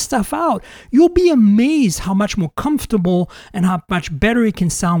 try stuff out. You'll be amazed how much more comfortable and how much better it can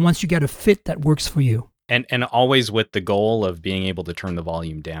sound once you get a fit that works for you. And always with the goal of being able to turn the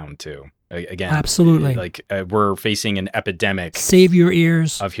volume down too. Again, absolutely. We're facing an epidemic. Save your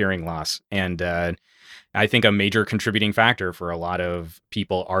ears of hearing loss, and I think a major contributing factor for a lot of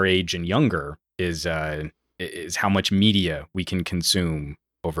people our age and younger is how much media we can consume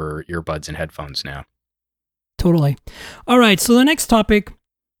over earbuds and headphones now. Totally. All right. So the next topic,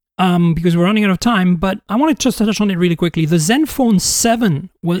 because we're running out of time, but I want to just touch on it really quickly. The ZenFone 7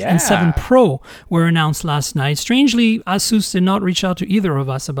 and 7 Pro were announced last night. Strangely, Asus did not reach out to either of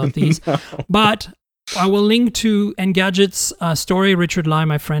us about these, but I will link to Engadget's story. Richard Lai,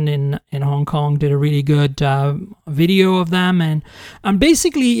 my friend in Hong Kong, did a really good video of them. And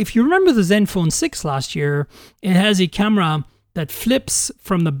basically, if you remember the ZenFone 6 last year, it has a camera that flips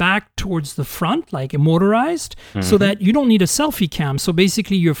from the back towards the front, like a motorized, so that you don't need a selfie cam. So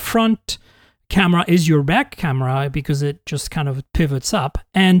basically, your front camera is your back camera because it just kind of pivots up,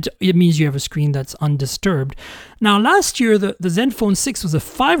 and it means you have a screen that's undisturbed. Now, last year, the ZenFone 6 was a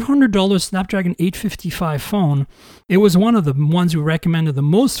 $500 Snapdragon 855 phone. It was one of the ones we recommended the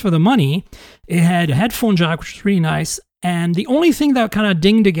most for the money. It had a headphone jack, which was really nice, and the only thing that kind of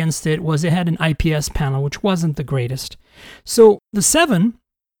dinged against it was it had an IPS panel, which wasn't the greatest. So the 7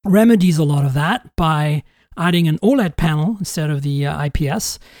 remedies a lot of that by adding an OLED panel instead of the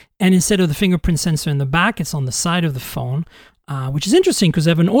IPS, and instead of the fingerprint sensor in the back, it's on the side of the phone, which is interesting because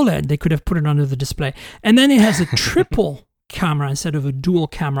they have an OLED. They could have put it under the display. And then it has a triple camera instead of a dual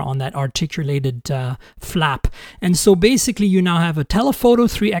camera on that articulated flap. And so basically you now have a telephoto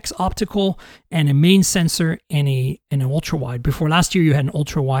 3x optical and a main sensor and an ultra wide. Before last year you had an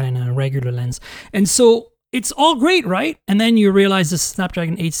ultra wide and a regular lens. And so it's all great, right? And then you realize the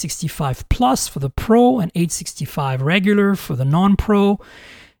Snapdragon 865 Plus for the Pro and 865 regular for the non-Pro.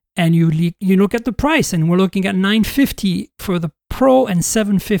 And you look at the price, and we're looking at $950 for the Pro and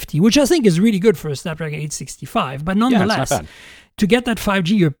 $750, which I think is really good for a Snapdragon 865. But nonetheless, to get that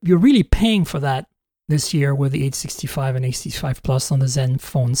 5G, you're really paying for that this year with the 865 and 865 Plus on the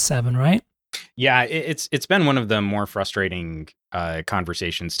ZenFone 7, right? Yeah, it's been one of the more frustrating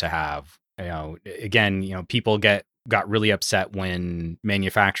conversations to have. Again, people got really upset when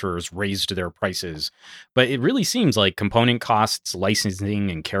manufacturers raised their prices, but it really seems like component costs, licensing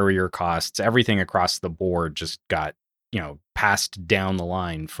and carrier costs, everything across the board just got, passed down the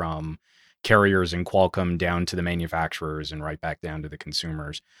line from carriers and Qualcomm down to the manufacturers and right back down to the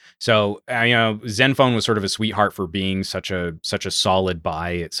consumers. So, ZenFone was sort of a sweetheart for being such a solid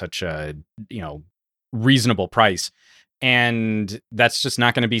buy at such a, reasonable price. And that's just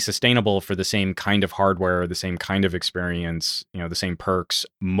not going to be sustainable for the same kind of hardware, the same kind of experience, the same perks,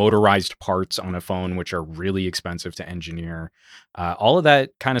 motorized parts on a phone, which are really expensive to engineer. All of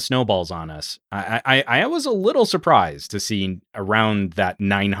that kind of snowballs on us. I was a little surprised to see around that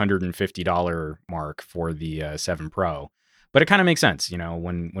 $950 mark for the 7 Pro. But it kind of makes sense,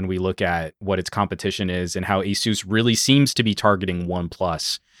 when we look at what its competition is and how Asus really seems to be targeting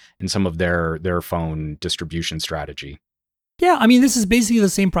OnePlus in some of their phone distribution strategy. Yeah, I mean, this is basically the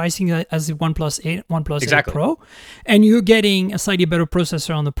same pricing as the OnePlus 8 exactly. 8 Pro. And you're getting a slightly better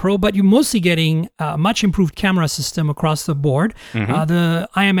processor on the Pro, but you're mostly getting a much improved camera system across the board. The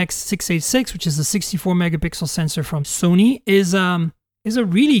IMX686, which is a 64 megapixel sensor from Sony, is a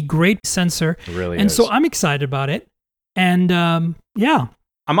really great sensor. It really and is. So I'm excited about it. And yeah.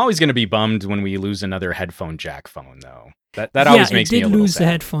 I'm always going to be bummed when we lose another headphone jack phone, though. That always makes me a little sad. Yeah, it did lose the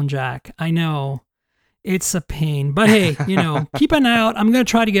headphone jack. I know. It's a pain. But hey, keep an eye out. I'm going to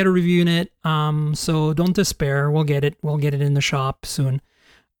try to get a review in it. So don't despair. We'll get it. We'll get it in the shop soon.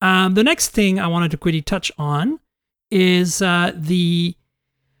 The next thing I wanted to quickly touch on is the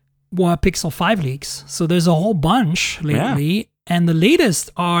Pixel 5 leaks. So there's a whole bunch lately. Yeah. And the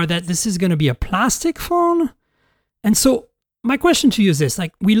latest are that this is going to be a plastic phone. And so my question to you is this,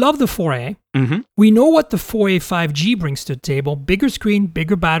 we love the 4A. We know what the 4A 5G brings to the table. Bigger screen,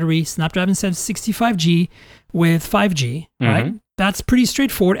 bigger battery, Snapdragon 765G with 5G, right? That's pretty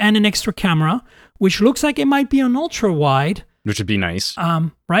straightforward. And an extra camera, which looks like it might be an ultra wide. Which would be nice.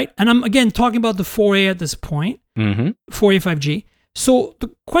 Right? And I'm, again, talking about the 4A at this point, 4A 5G. So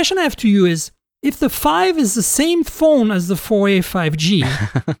the question I have to you is, if the 5 is the same phone as the 4A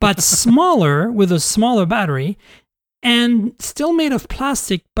 5G, but smaller with a smaller battery, and still made of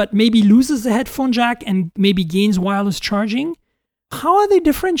plastic, but maybe loses the headphone jack and maybe gains wireless charging, how are they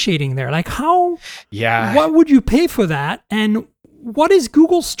differentiating there? What would you pay for that? And what is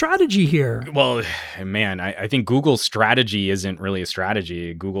Google's strategy here? Well, man, I think Google's strategy isn't really a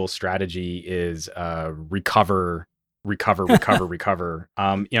strategy. Google's strategy is recover.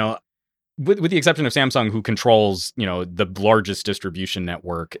 With the exception of Samsung, who controls, the largest distribution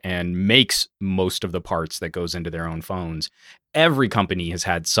network and makes most of the parts that goes into their own phones, every company has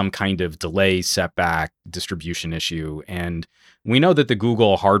had some kind of delay, setback, distribution issue. And we know that the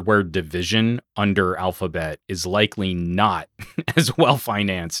Google hardware division under Alphabet is likely not as well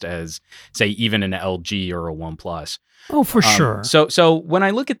financed as, say, even an LG or a OnePlus. Oh, for sure. So when I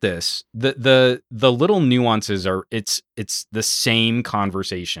look at this, the little nuances are it's the same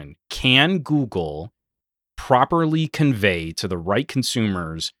conversation. Can Google properly convey to the right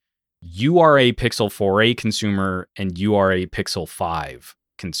consumers, you are a Pixel 4a consumer and you are a Pixel 5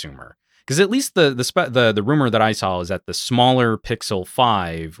 consumer? Because at least the rumor that I saw is that the smaller Pixel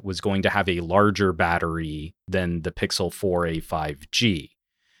 5 was going to have a larger battery than the Pixel 4a 5G.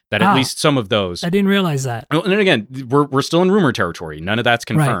 That at least some of those. I didn't realize that. And again, we're still in rumor territory. None of that's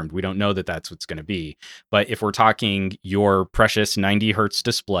confirmed. Right. We don't know that that's what's going to be. But if we're talking your precious 90 hertz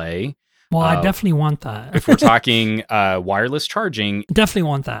display. Well, I definitely want that. If we're talking wireless charging. Definitely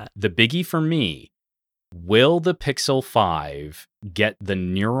want that. The biggie for me, will the Pixel 5 get the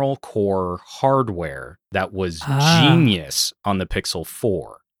neural core hardware that was genius on the Pixel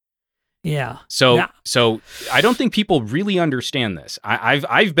 4? Yeah. So I don't think people really understand this.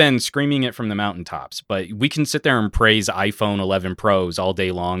 I've been screaming it from the mountaintops, but we can sit there and praise iPhone 11 Pros all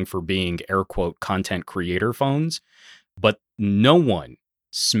day long for being air quote content creator phones, but no one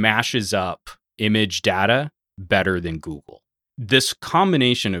smashes up image data better than Google. This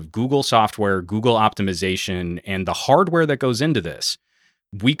combination of Google software, Google optimization, and the hardware that goes into this,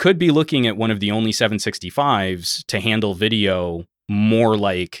 we could be looking at one of the only 765s to handle video more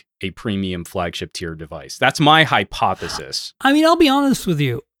like a premium flagship tier device. That's my hypothesis. I mean, I'll be honest with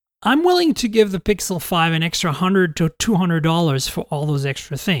you. I'm willing to give the Pixel 5 an extra $100 to $200 for all those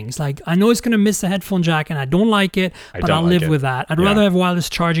extra things. Like, I know it's going to miss the headphone jack, and I don't like it, but I'll live with that. I'd rather have wireless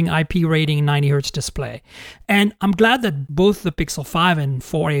charging, IP rating, 90 hertz display. And I'm glad that both the Pixel 5 and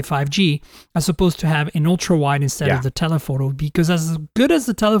 4a 5G are supposed to have an ultra wide instead of the telephoto, because as good as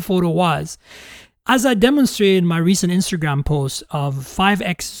the telephoto was, as I demonstrated in my recent Instagram post of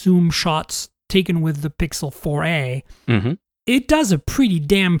 5x zoom shots taken with the Pixel 4a, it does a pretty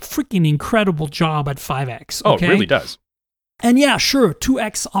damn freaking incredible job at 5x. Okay? Oh, it really does. And yeah, sure,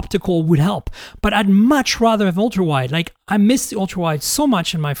 2x optical would help, but I'd much rather have ultra wide. Like, I miss the ultra wide so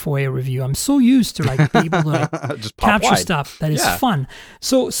much in my 4a review. I'm so used to like be able to like just capture wide. stuff that is fun.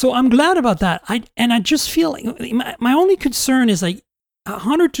 So I'm glad about that. I just feel like my only concern is like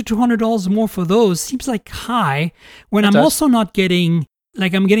 $100 to $200 more for those seems like high when I'm also not getting.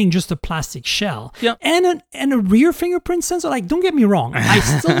 Like, I'm getting just a plastic shell and a rear fingerprint sensor. Like, don't get me wrong. I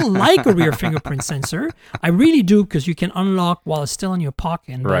still like a rear fingerprint sensor. I really do, because you can unlock while it's still in your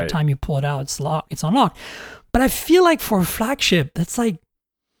pocket. And by the time you pull it out, it's unlocked. But I feel like for a flagship, that's like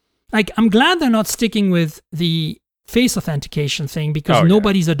I'm glad they're not sticking with the face authentication thing, because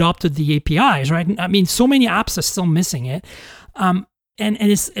nobody's adopted the APIs, right? I mean, so many apps are still missing it. And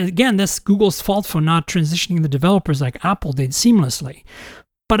it's, again, that's Google's fault for not transitioning the developers like Apple did seamlessly.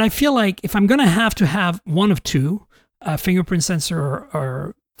 But I feel like if I'm going to have one of two, a fingerprint sensor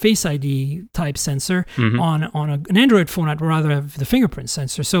or Face ID type sensor on an Android phone, I'd rather have the fingerprint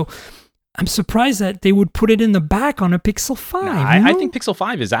sensor. So I'm surprised that they would put it in the back on a Pixel 5. No, I think Pixel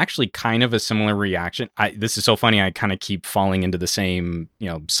 5 is actually kind of a similar reaction. This is so funny. I kind of keep falling into the same,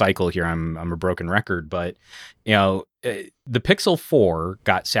 cycle here. I'm a broken record, but the Pixel 4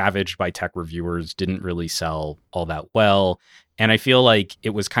 got savaged by tech reviewers, didn't really sell all that well, and I feel like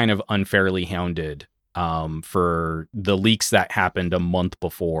it was kind of unfairly hounded for the leaks that happened a month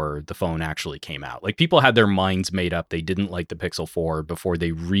before the phone actually came out. Like, people had their minds made up. They didn't like the Pixel 4 before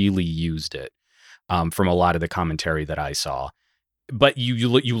they really used it, from a lot of the commentary that I saw. But you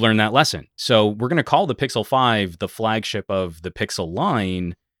learn that lesson. So we're going to call the Pixel 5 the flagship of the Pixel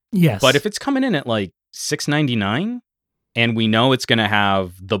line. Yes. But if it's coming in at like $699, and we know it's going to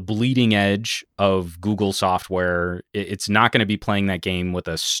have the bleeding edge of Google software, it's not going to be playing that game with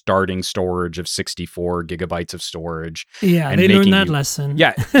a starting storage of 64 gigabytes of storage. Yeah, they learned that lesson.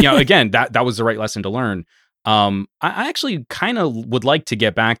 Yeah, again, that was the right lesson to learn. I actually kind of would like to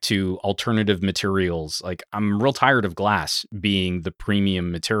get back to alternative materials. Like, I'm real tired of glass being the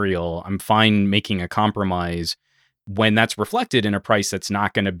premium material. I'm fine making a compromise when that's reflected in a price that's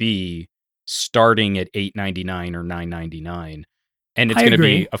not going to be starting at $899 or $999, and it's going to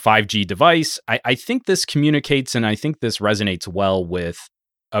be a 5G device. I think this communicates, and I think this resonates well with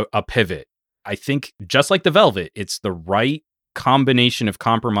a pivot. I think, just like the Velvet, it's the right combination of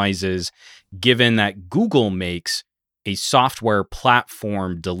compromises, given that Google makes a software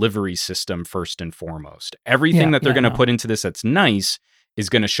platform delivery system first and foremost. Everything that they're going to put into this that's nice is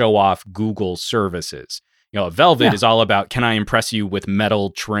going to show off Google's services. Velvet is all about, can I impress you with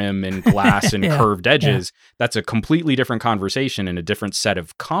metal trim and glass and curved edges? That's a completely different conversation and a different set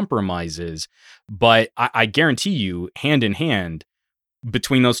of compromises. But I guarantee you, hand in hand,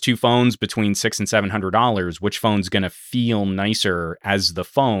 between those two phones, between $600 and $700, which phone's going to feel nicer as the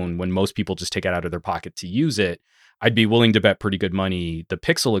phone when most people just take it out of their pocket to use it? I'd be willing to bet pretty good money the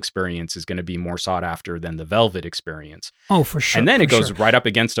Pixel experience is going to be more sought after than the Velvet experience. Oh, for sure. And then it goes right up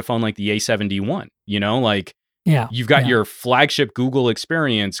against a phone like the A71, like you've got your flagship Google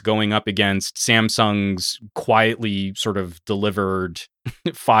experience going up against Samsung's quietly sort of delivered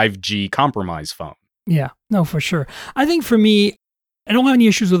 5G compromise phone. Yeah, no, for sure. I think for me, I don't have any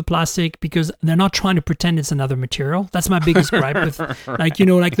issues with plastic because they're not trying to pretend it's another material. That's my biggest gripe with, like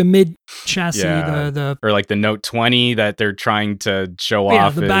the mid chassis, the or like the Note 20 that they're trying to show off. Yeah,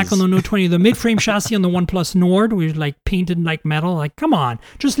 the back on the Note 20, the mid frame chassis on the OnePlus Nord, was like painted like metal. Like, come on,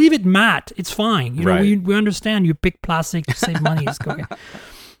 just leave it matte. It's fine. We understand you pick plastic to save money. It's okay.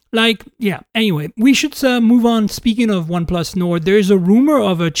 Anyway, we should move on. Speaking of OnePlus Nord, there's a rumor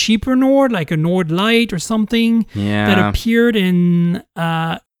of a cheaper Nord, like a Nord Lite or something, that appeared in,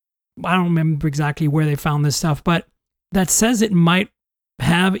 I don't remember exactly where they found this stuff, but that says it might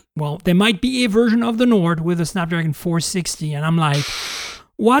have, there might be a version of the Nord with a Snapdragon 460, and I'm like,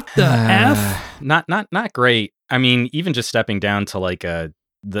 what the F? Not great. I mean, even just stepping down to like a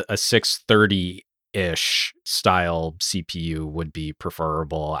 630 ish style CPU would be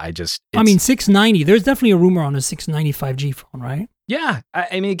preferable. I mean 690. There's definitely a rumor on a 690 5G phone, right? Yeah,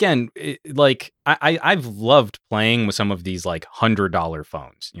 I mean, again, I've loved playing with some of these like $100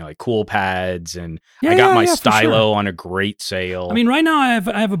 phones, like Cool Pads, and I got my Stylo on a great sale. I mean, right now I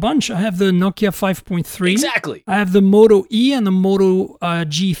have a bunch. I have the Nokia 5.3. Exactly. I have the Moto E and the Moto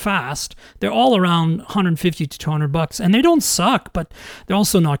G Fast. They're all around 150 to $200, and they don't suck, but they're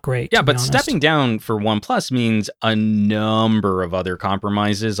also not great. Yeah, but stepping down for OnePlus means a number of other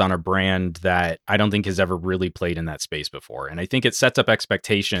compromises on a brand that I don't think has ever really played in that space before, and I think it sets up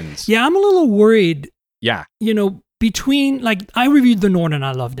expectations. Yeah, I'm a little worried. Yeah. Between, I reviewed the Nord and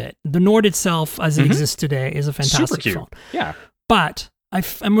I loved it. The Nord itself, as it exists today, is a fantastic phone. Yeah. But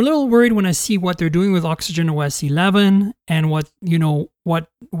I'm a little worried when I see what they're doing with Oxygen OS 11 and what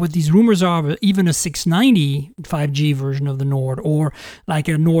these rumors are of even a 690 5G version of the Nord, or like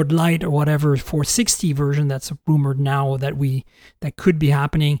a Nord Lite or whatever 460 version that's rumored now that could be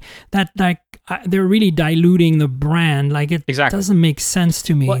happening. That they're really diluting the brand. It doesn't make sense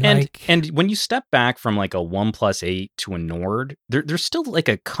to me. Well, and when you step back from like a OnePlus 8 to a Nord, there's still like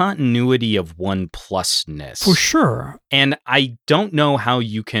a continuity of OnePlus-ness. For sure. And I don't know how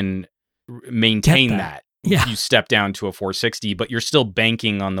you can maintain that. Yeah. You step down to a 460, but you're still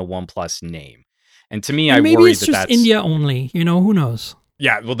banking on the OnePlus name. And to me, I maybe worry it's just India only. Who knows?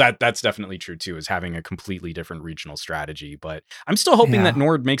 Yeah, well, that's definitely true too, is having a completely different regional strategy. But I'm still hoping that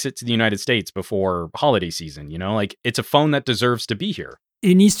Nord makes it to the United States before holiday season. It's a phone that deserves to be here.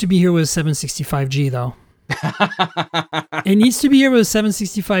 It needs to be here with 765G though. It needs to be here with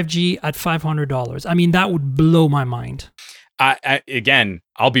 765G at $500. I mean, that would blow my mind. Again,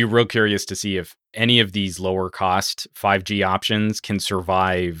 I'll be real curious to see if any of these lower cost 5G options can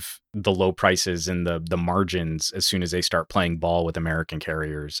survive the low prices and the margins as soon as they start playing ball with American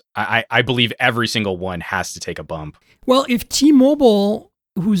carriers. I believe every single one has to take a bump. Well, if T-Mobile,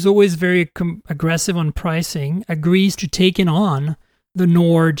 who's always very aggressive on pricing, agrees to take on the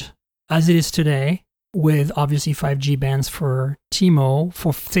Nord as it is today, with obviously 5G bands for T-Mo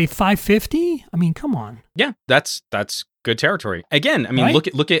for say $550, I mean, come on. Yeah, that's good territory. Again, I mean,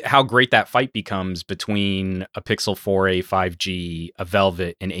 right? Look at how great that fight becomes between a Pixel 4a 5G, a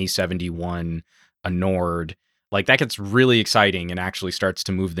Velvet, an A71, a Nord. Like, that gets really exciting and actually starts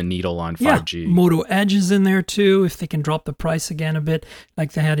to move the needle on 5G. Yeah, Moto Edge is in there too, if they can drop the price again a bit,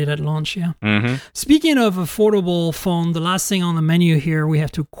 like they had it at launch, yeah. Mm-hmm. Speaking of affordable phone, the last thing on the menu here we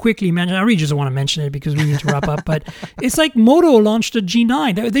have to quickly mention, I really just want to mention it because we need to wrap up, but it's like Moto launched a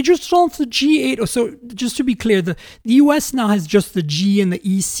G9. They just launched the G8. So just to be clear, the US now has just the G and the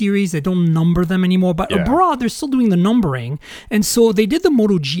E series. They don't number them anymore, but abroad, they're still doing the numbering. And so they did the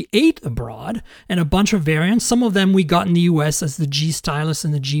Moto G8 abroad and a bunch of variants. Some of them we got in the US as the G Stylus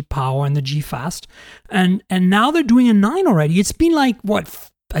and the G Power and the G Fast. And now they're doing a 9 already. It's been like,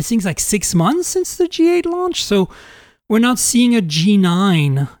 I think it's like 6 months since the G8 launched. So we're not seeing a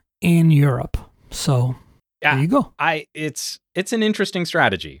G9 in Europe. So there you go. It's an interesting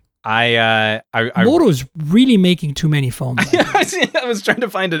strategy. Moto's really making too many phones. I was trying to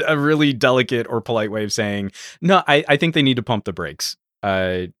find a really delicate or polite way of saying, no, I think they need to pump the brakes.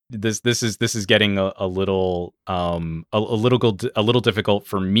 This is getting a little difficult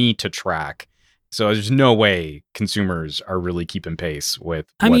for me to track. So there's no way consumers are really keeping pace with.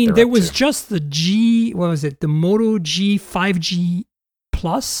 I mean, there was just the the Moto G 5G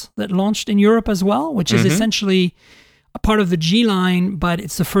Plus that launched in Europe as well, which is essentially a part of the G line, but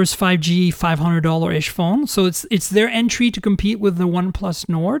it's the first 5G $500-ish phone. So it's their entry to compete with the OnePlus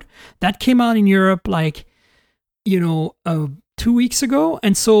Nord. That came out in Europe like 2 weeks ago.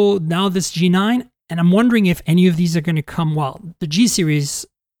 And so now this G9, and I'm wondering if any of these are going to come. Well, the G series,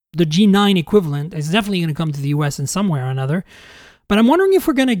 the G9 equivalent is definitely going to come to the US in some way or another. But I'm wondering if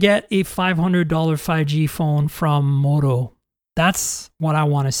we're going to get a $500 5G phone from Moto. That's what I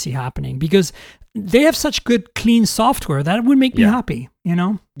want to see happening, because they have such good, clean software that would make me happy,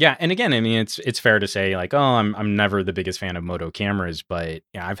 Yeah, and again, I mean, it's fair to say like, oh, I'm never the biggest fan of Moto cameras, but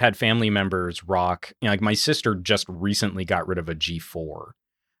I've had family members rock. Like my sister just recently got rid of a G4.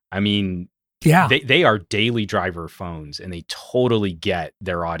 I mean, they are daily driver phones, and they totally get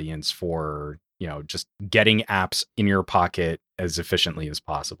their audience for just getting apps in your pocket as efficiently as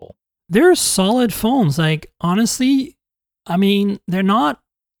possible. They're solid phones. Like honestly, I mean, they're not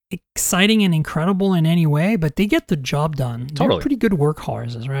exciting and incredible in any way, but they get the job done. Totally. They're pretty good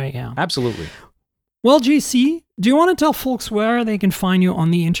workhorses, right? Yeah. Absolutely. Well, JC, do you want to tell folks where they can find you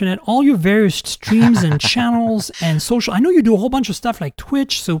on the internet? All your various streams and channels and social. I know you do a whole bunch of stuff like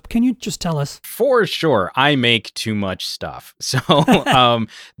Twitch, so can you just tell us? For sure. I make too much stuff. So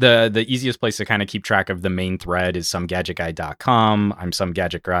the easiest place to kind of keep track of the main thread is somegadgetguy.com. I'm Some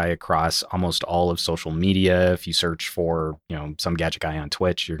Gadget Guy across almost all of social media. If you search for, Some Gadget Guy on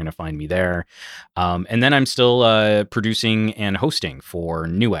Twitch, you're going to find me there. And then I'm still producing and hosting for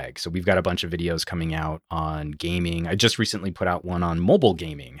Newegg. So we've got a bunch of videos coming out on gaming. I just recently put out one on mobile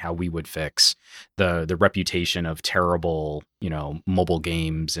gaming, how we would fix the reputation of terrible, mobile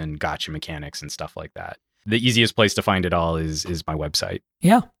games and gotcha mechanics and stuff like that. The easiest place to find it all is my website.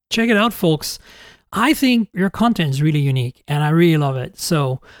 Yeah, check it out, folks. I think your content is really unique and I really love it.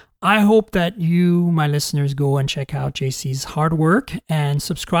 So I hope that you, my listeners, go and check out JC's hard work and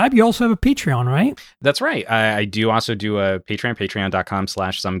subscribe. You also have a Patreon, right? That's right. I do also do a Patreon,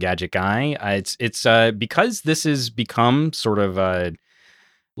 patreon.com/somegadgetguy. It's because this has become sort of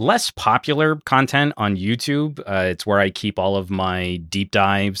less popular content on YouTube. It's where I keep all of my deep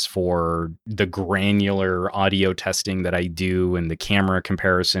dives for the granular audio testing that I do and the camera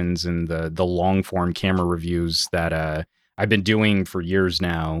comparisons and the long form camera reviews that I've been doing for years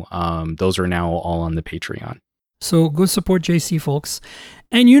now. Those are now all on the Patreon. So go support JC, folks.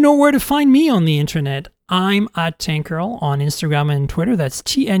 And you know where to find me on the internet. I'm at Tankgirl on Instagram and Twitter. That's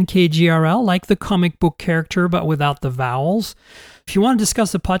TNKGRL, like the comic book character, but without the vowels. If you want to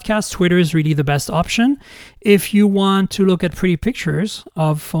discuss the podcast, Twitter is really the best option. If you want to look at pretty pictures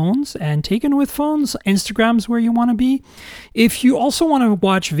of phones and taken with phones, Instagram's where you want to be. If you also want to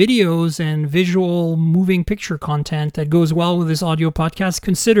watch videos and visual moving picture content that goes well with this audio podcast,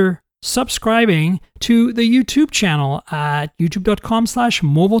 consider subscribing to the YouTube channel at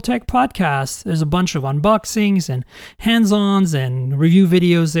youtube.com/mobiletechpodcast. There's a bunch of unboxings and hands-ons and review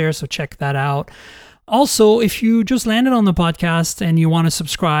videos there, so check that out. Also, if you just landed on the podcast and you want to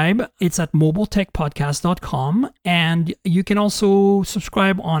subscribe, it's at mobiletechpodcast.com. And you can also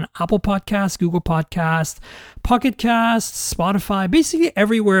subscribe on Apple Podcasts, Google Podcasts, Pocket Casts, Spotify. Basically,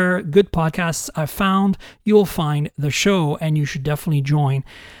 everywhere good podcasts are found, you'll find the show, and you should definitely join.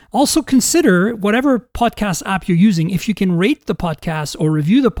 Also, consider whatever podcast app you're using. If you can rate the podcast or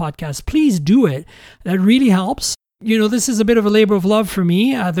review the podcast, please do it. That really helps. This is a bit of a labor of love for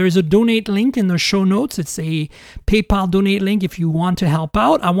me. There is a donate link in the show notes. It's a PayPal donate link if you want to help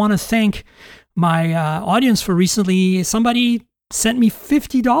out. I want to thank my audience for recently. Somebody sent me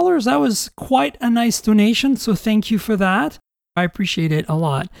 $50. That was quite a nice donation, so thank you for that. I appreciate it a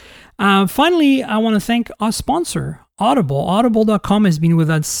lot. Finally, I want to thank our sponsor, Audible. Audible.com has been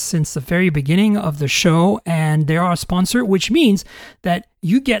with us since the very beginning of the show, and they're our sponsor, which means that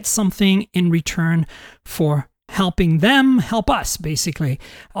you get something in return for helping them help us, basically.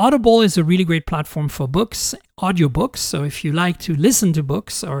 Audible is a really great platform for books, audiobooks. So if you like to listen to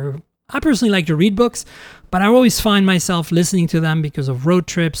books, or I personally like to read books, but I always find myself listening to them because of road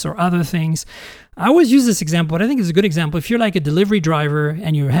trips or other things. I always use this example, but I think it's a good example. If you're like a delivery driver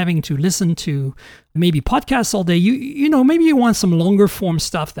and you're having to listen to maybe podcasts all day, maybe you want some longer form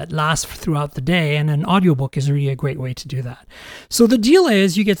stuff that lasts throughout the day, and an audiobook is really a great way to do that. So the deal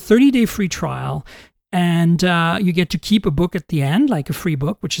is you get 30-day free trial, and you get to keep a book at the end, like a free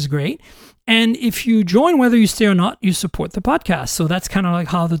book, which is great. And if you join, whether you stay or not, you support the podcast. So that's kind of like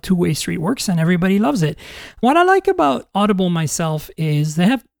how the two-way street works, and everybody loves it. What I like about Audible myself is they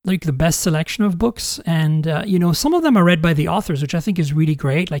have like the best selection of books, and some of them are read by the authors, which I think is really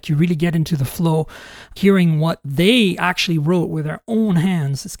great. Like you really get into the flow, hearing what they actually wrote with their own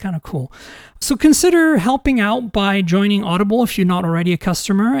hands. It's kind of cool. So consider helping out by joining Audible if you're not already a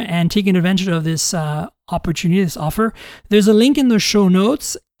customer, and taking advantage of this opportunity, this offer. There's a link in the show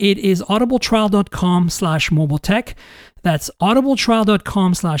notes. It is audibletrial.com/mobiletech. That's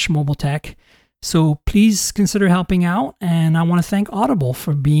audibletrial.com/mobiletech. So please consider helping out. And I want to thank Audible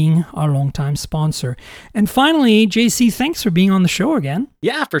for being our longtime sponsor. And finally, JC, thanks for being on the show again.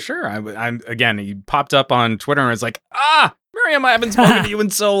 Yeah, for sure. I'm again, he popped up on Twitter and was like, Miriam, I haven't spoken to you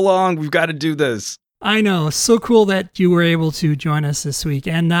in so long. We've got to do this. I know. So cool that you were able to join us this week.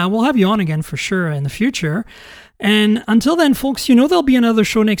 And we'll have you on again for sure in the future. And until then, folks, there'll be another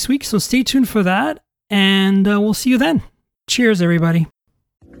show next week. So stay tuned for that. And we'll see you then. Cheers, everybody.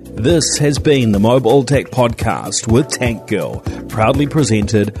 This has been the Mobile Tech Podcast with Tank Girl, proudly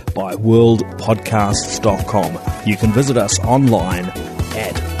presented by worldpodcasts.com. You can visit us online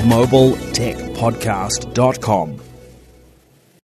at mobiletechpodcast.com.